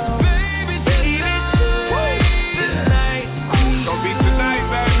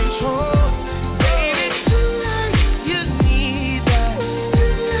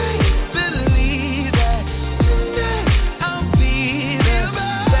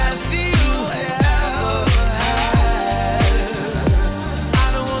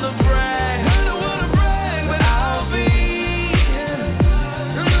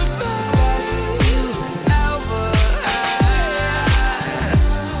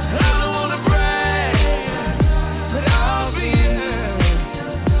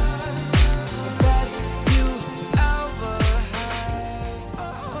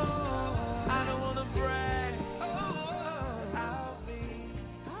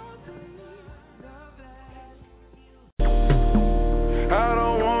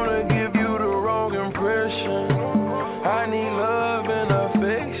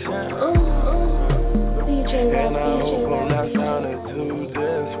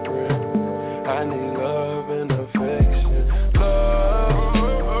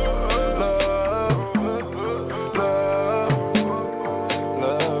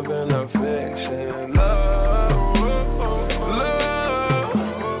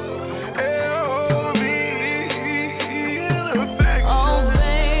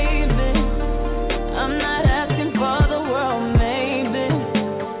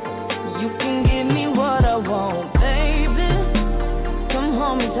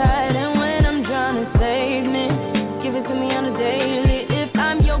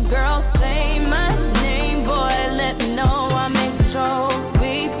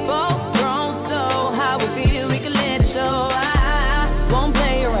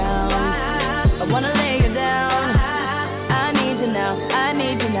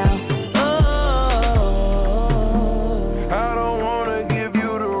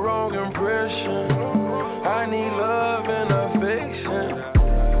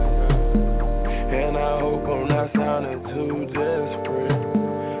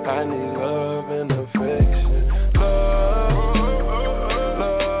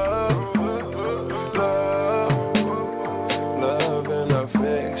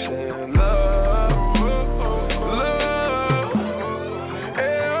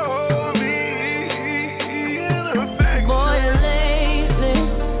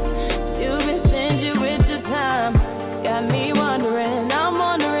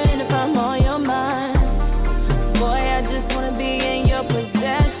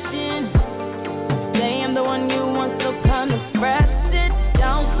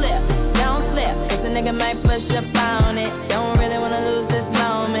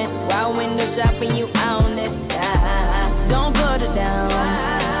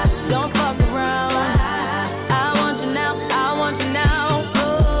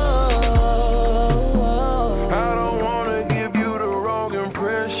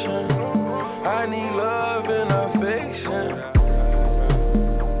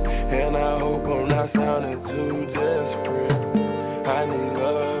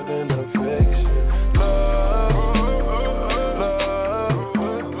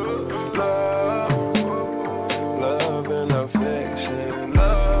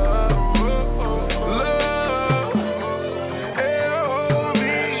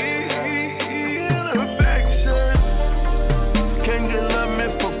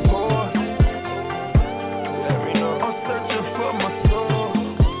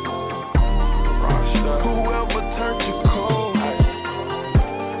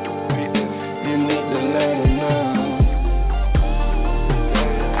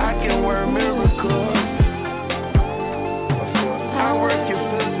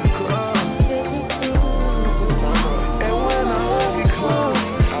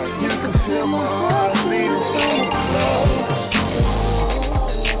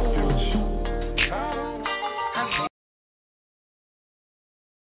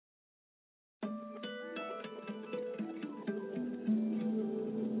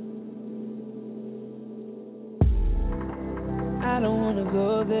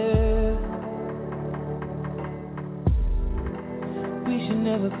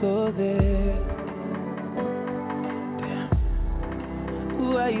 never go there? Damn.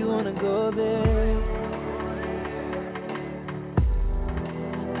 Why you wanna go there?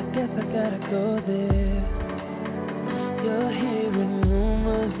 I guess I gotta go there. You're hearing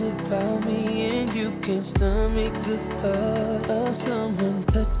rumors about me and you can't stomach the thought of someone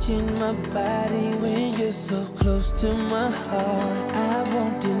touching my body when you're so close to my heart. I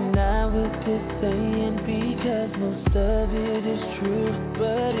won't deny what they're saying because most of it is true,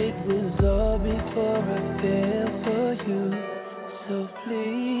 but it was all before I fell for you. So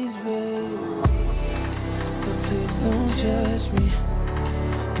please, babe, but please don't judge me,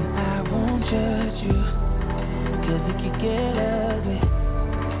 and I won't judge you. Cause it can get ugly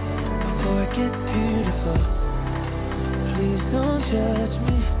before it gets beautiful. Please don't judge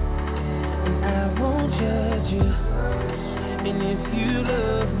me, and I won't judge you. And if you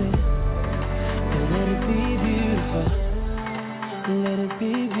love me, then let it be beautiful. Let it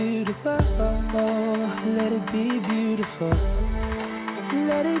be beautiful. Let it be beautiful.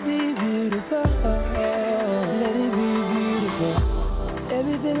 Let it be beautiful. Let it be beautiful.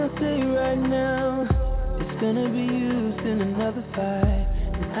 Everything I say right now, it's gonna be used in another fight.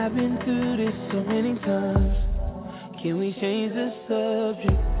 And I've been through this so many times. Can we change the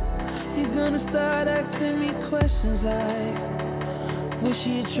subject? You're gonna start asking me questions like, was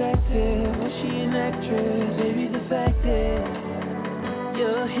she attractive? Was she an actress? Baby, the fact is,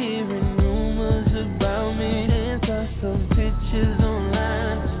 you're hearing rumors about me and saw some pictures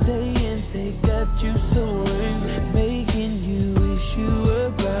online saying they got you so angry, making you wish you were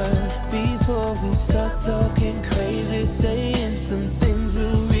blind. Before we start talking crazy, saying some things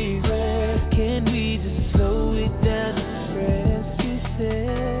we'll regret, can we just slow it down and rest? You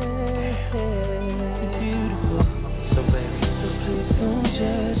said you're beautiful, so baby, so please don't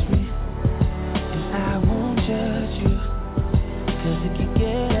judge me, and I won't judge you, cause it can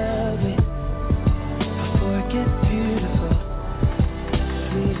get ugly before it gets beautiful.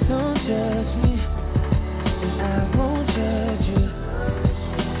 Please don't judge me, and I won't judge you.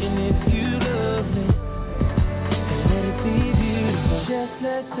 And if you love me, then let it be beautiful. Just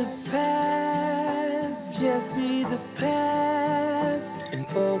let the past just be the past, and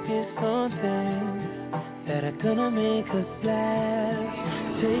focus on things that are gonna make us laugh.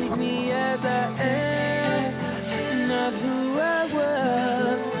 Take me as I am, not who I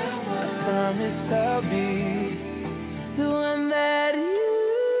was. I promise I'll be the one that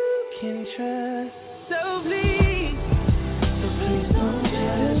you can trust. So please, don't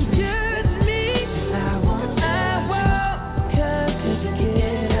judge me, and I won't, cause it can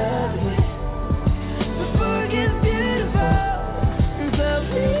get ugly before it gets beautiful. So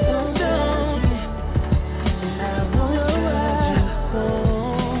please don't, and I won't judge you.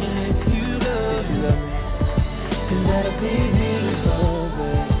 And if you love me, then let it be beautiful,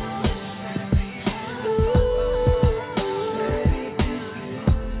 babe.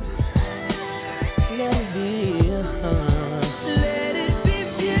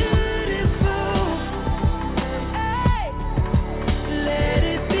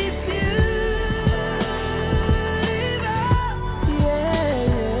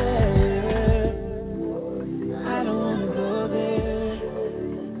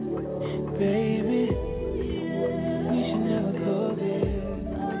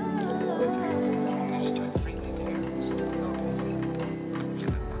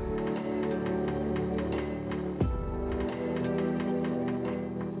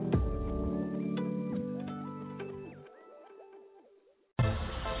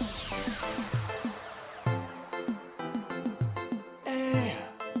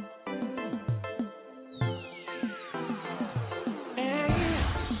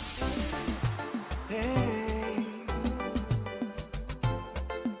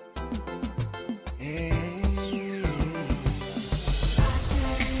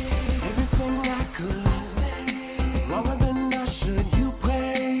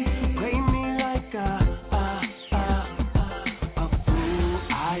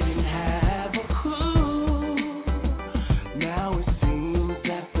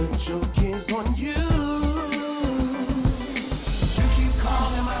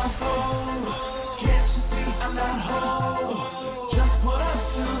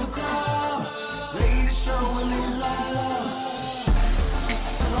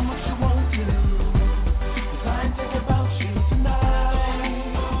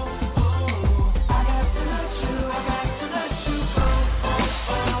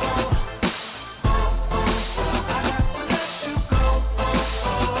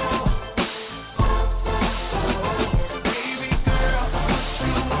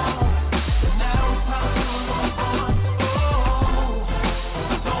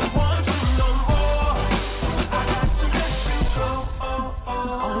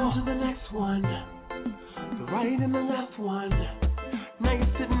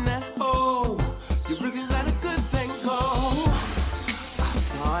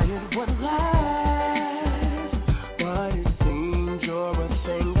 it would last, but it seems you're a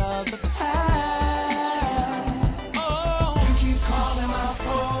thing of the past. Oh, you keep calling my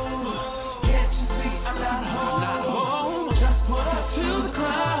phone. Can't you see I'm not home? Just put up to the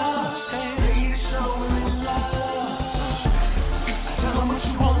crowd. Ready to show me love. Tell them what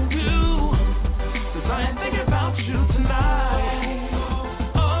you won't do, 'cause I ain't thinking about you tonight.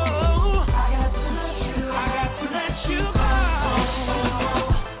 Oh, I got to let you go.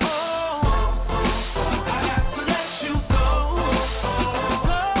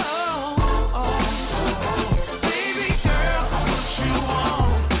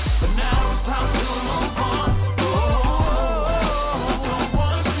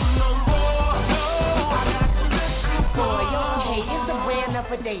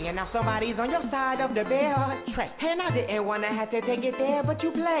 Day, and now somebody's on your side of the bed track. And I didn't want to have to take it there, but you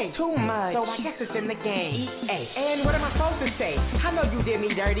play too much, so I guess it's in the game. EA. And what am I supposed to say? I know you did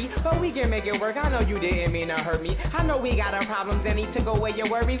me dirty, but we can make it work. I know you didn't mean to hurt me. I know we got our problems and he took away your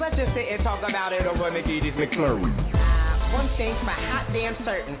worries. Let's just sit and talk about it over McGee's McFlurry. One thing's for hot damn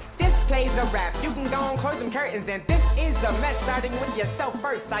certain. This plays a rap. You can go and close them curtains, and this is a mess. Starting with yourself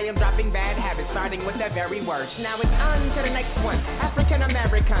first. I am dropping bad habits, starting with the very worst. Now it's on to the next one. African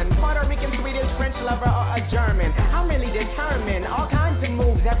American, Puerto Rican, Swedish, French lover, or a German. I'm really determined. All kinds of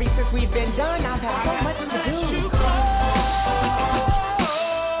moves. Ever since we've been done, I've had so much to do.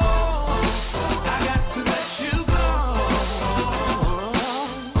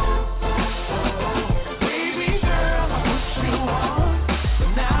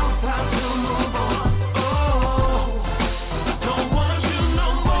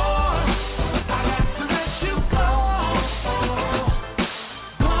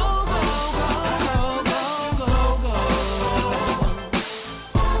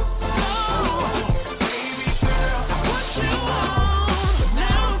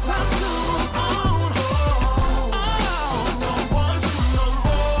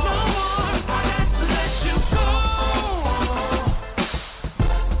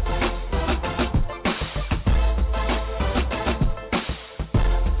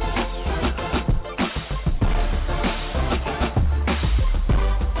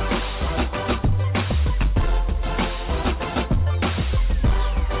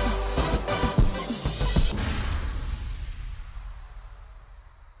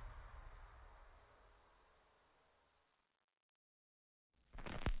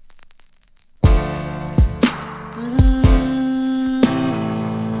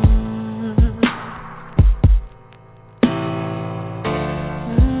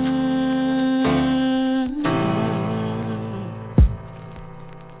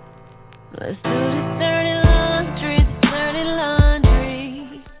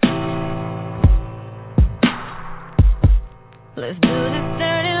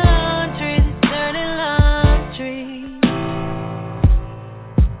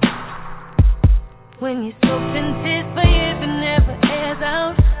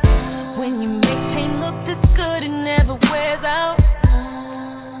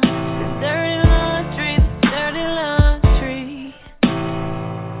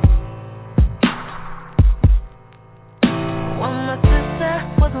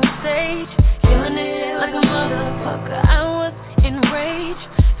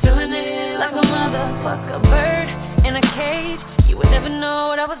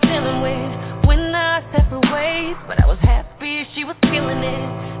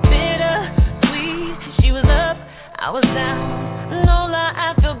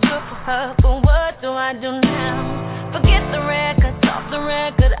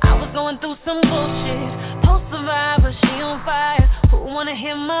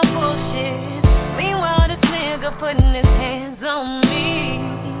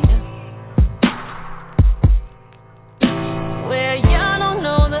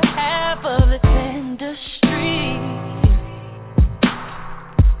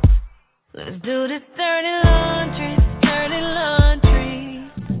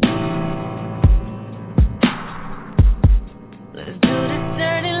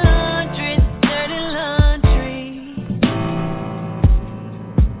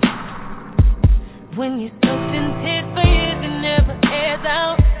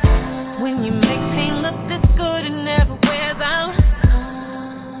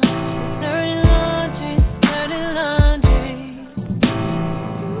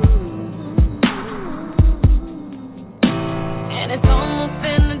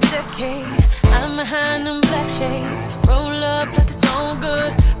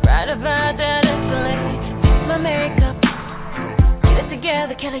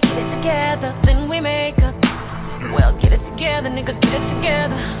 Can I get it together? Then we make up. Well, get it together, niggas, get it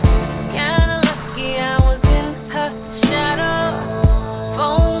together.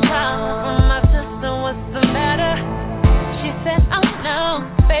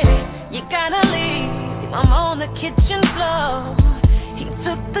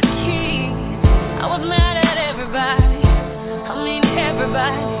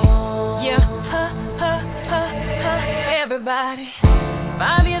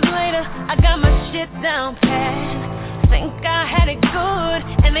 down pat. Think I had it good,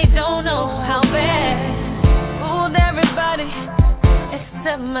 and they don't know how bad. Fooled everybody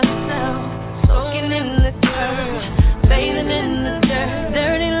except myself. Soaking in the dirt, bathing in the dirt.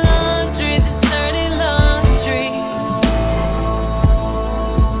 Dirty laundry, this dirty laundry.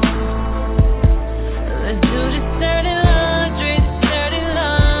 Let's do this dirty laundry, this dirty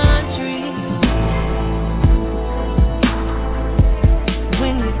laundry.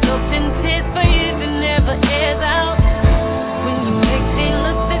 When you soaked in tears for years, it never airs out. When you make things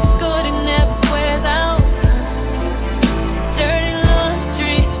look this good, it never wears out. Dirty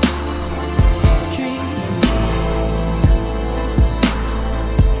laundry.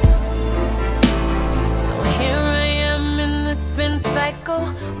 So here I am in the spin cycle.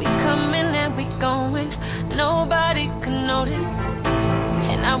 We coming and we going. Nobody could notice.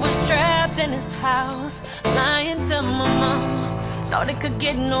 And I was trapped in this house, lying to my mom. Thought it could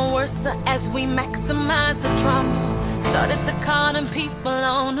get no worse as we maximize the drama. Started to call them people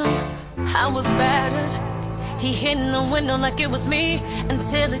on him. I was battered. He hit in the window like it was me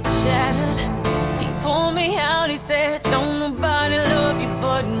until it shattered. He pulled me out, he said, don't nobody love you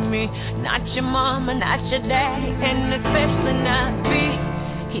but me. Not your mama, not your daddy, and especially not me.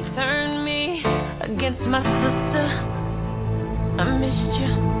 He turned me against my sister. I missed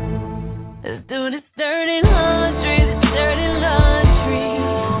you. Let's do this dirty laundry, this dirty laundry.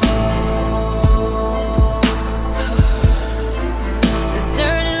 This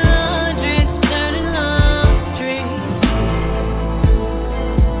dirty laundry, this dirty laundry.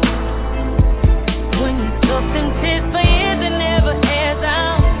 When you soaked in tears for years, it never airs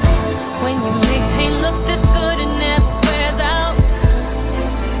out. When you make pain look this good, it never wears out.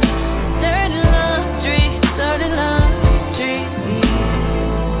 Dirty laundry, dirty laundry.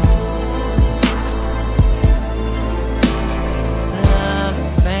 Love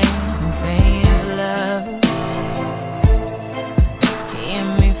is pain, and pain is love. Get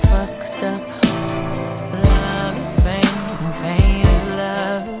me fucked up. Love is pain, and pain is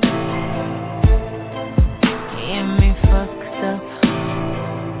love. Get me fucked up.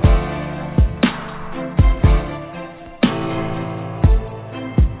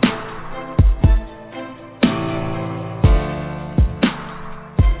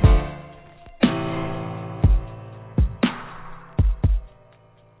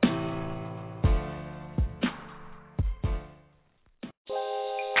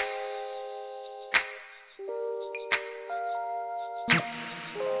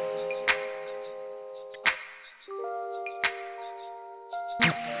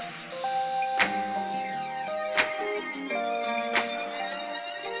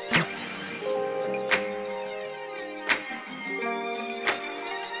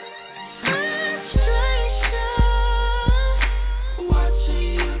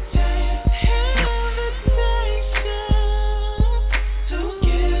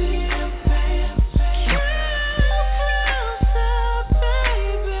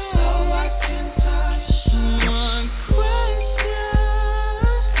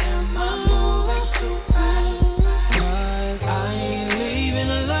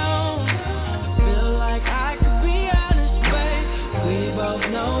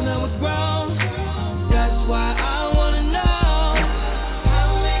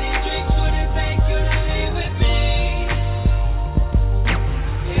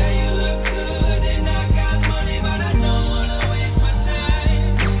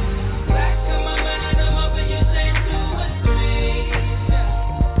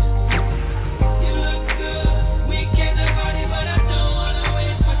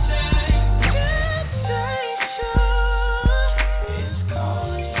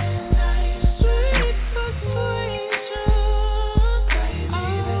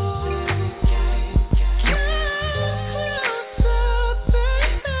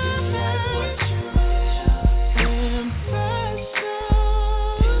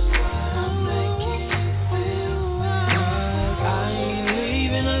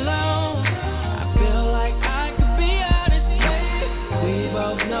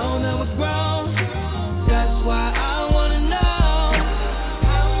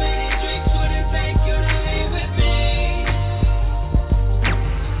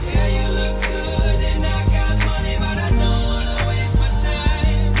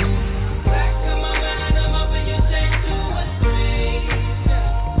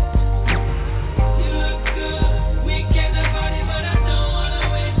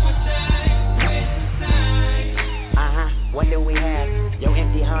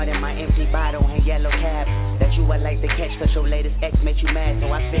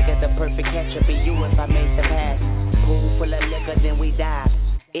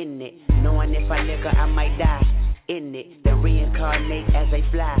 in it. Knowing if I liquor, I might die in it. Then reincarnate as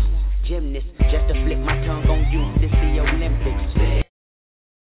a fly gymnast, just to flick my tongue on you. This the Olympics.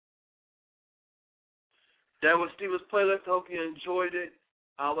 That was Steven's playlist. I hope you enjoyed it.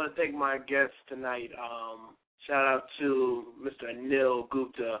 I want to thank my guests tonight. Shout out to Mr. Anil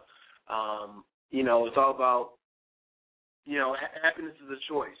Gupta. It's all about, happiness is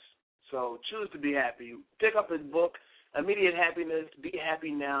a choice. So choose to be happy. Pick up his book, Immediate Happiness, Be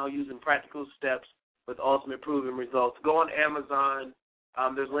Happy Now, using practical steps with ultimate proven results. Go on Amazon.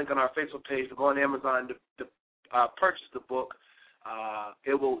 There's a link on our Facebook page. Go on Amazon to purchase the book.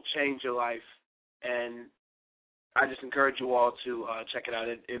 It will change your life. And I just encourage you all to check it out.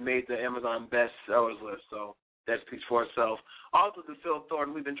 It made the Amazon best sellers list, so that speaks for itself. Also to Phil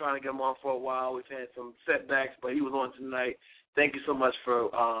Thornton, we've been trying to get him on for a while. We've had some setbacks, but he was on tonight. Thank you so much for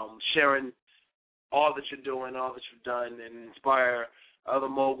sharing all that you're doing, all that you've done, and inspire other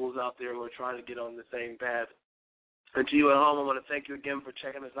moguls out there who are trying to get on the same path. And to you at home, I want to thank you again for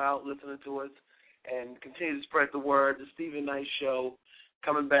checking us out, listening to us, and continue to spread the word. The Stephen Knight Show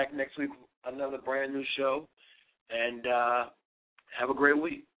coming back next week, another brand new show. And have a great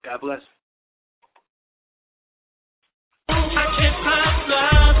week. God bless.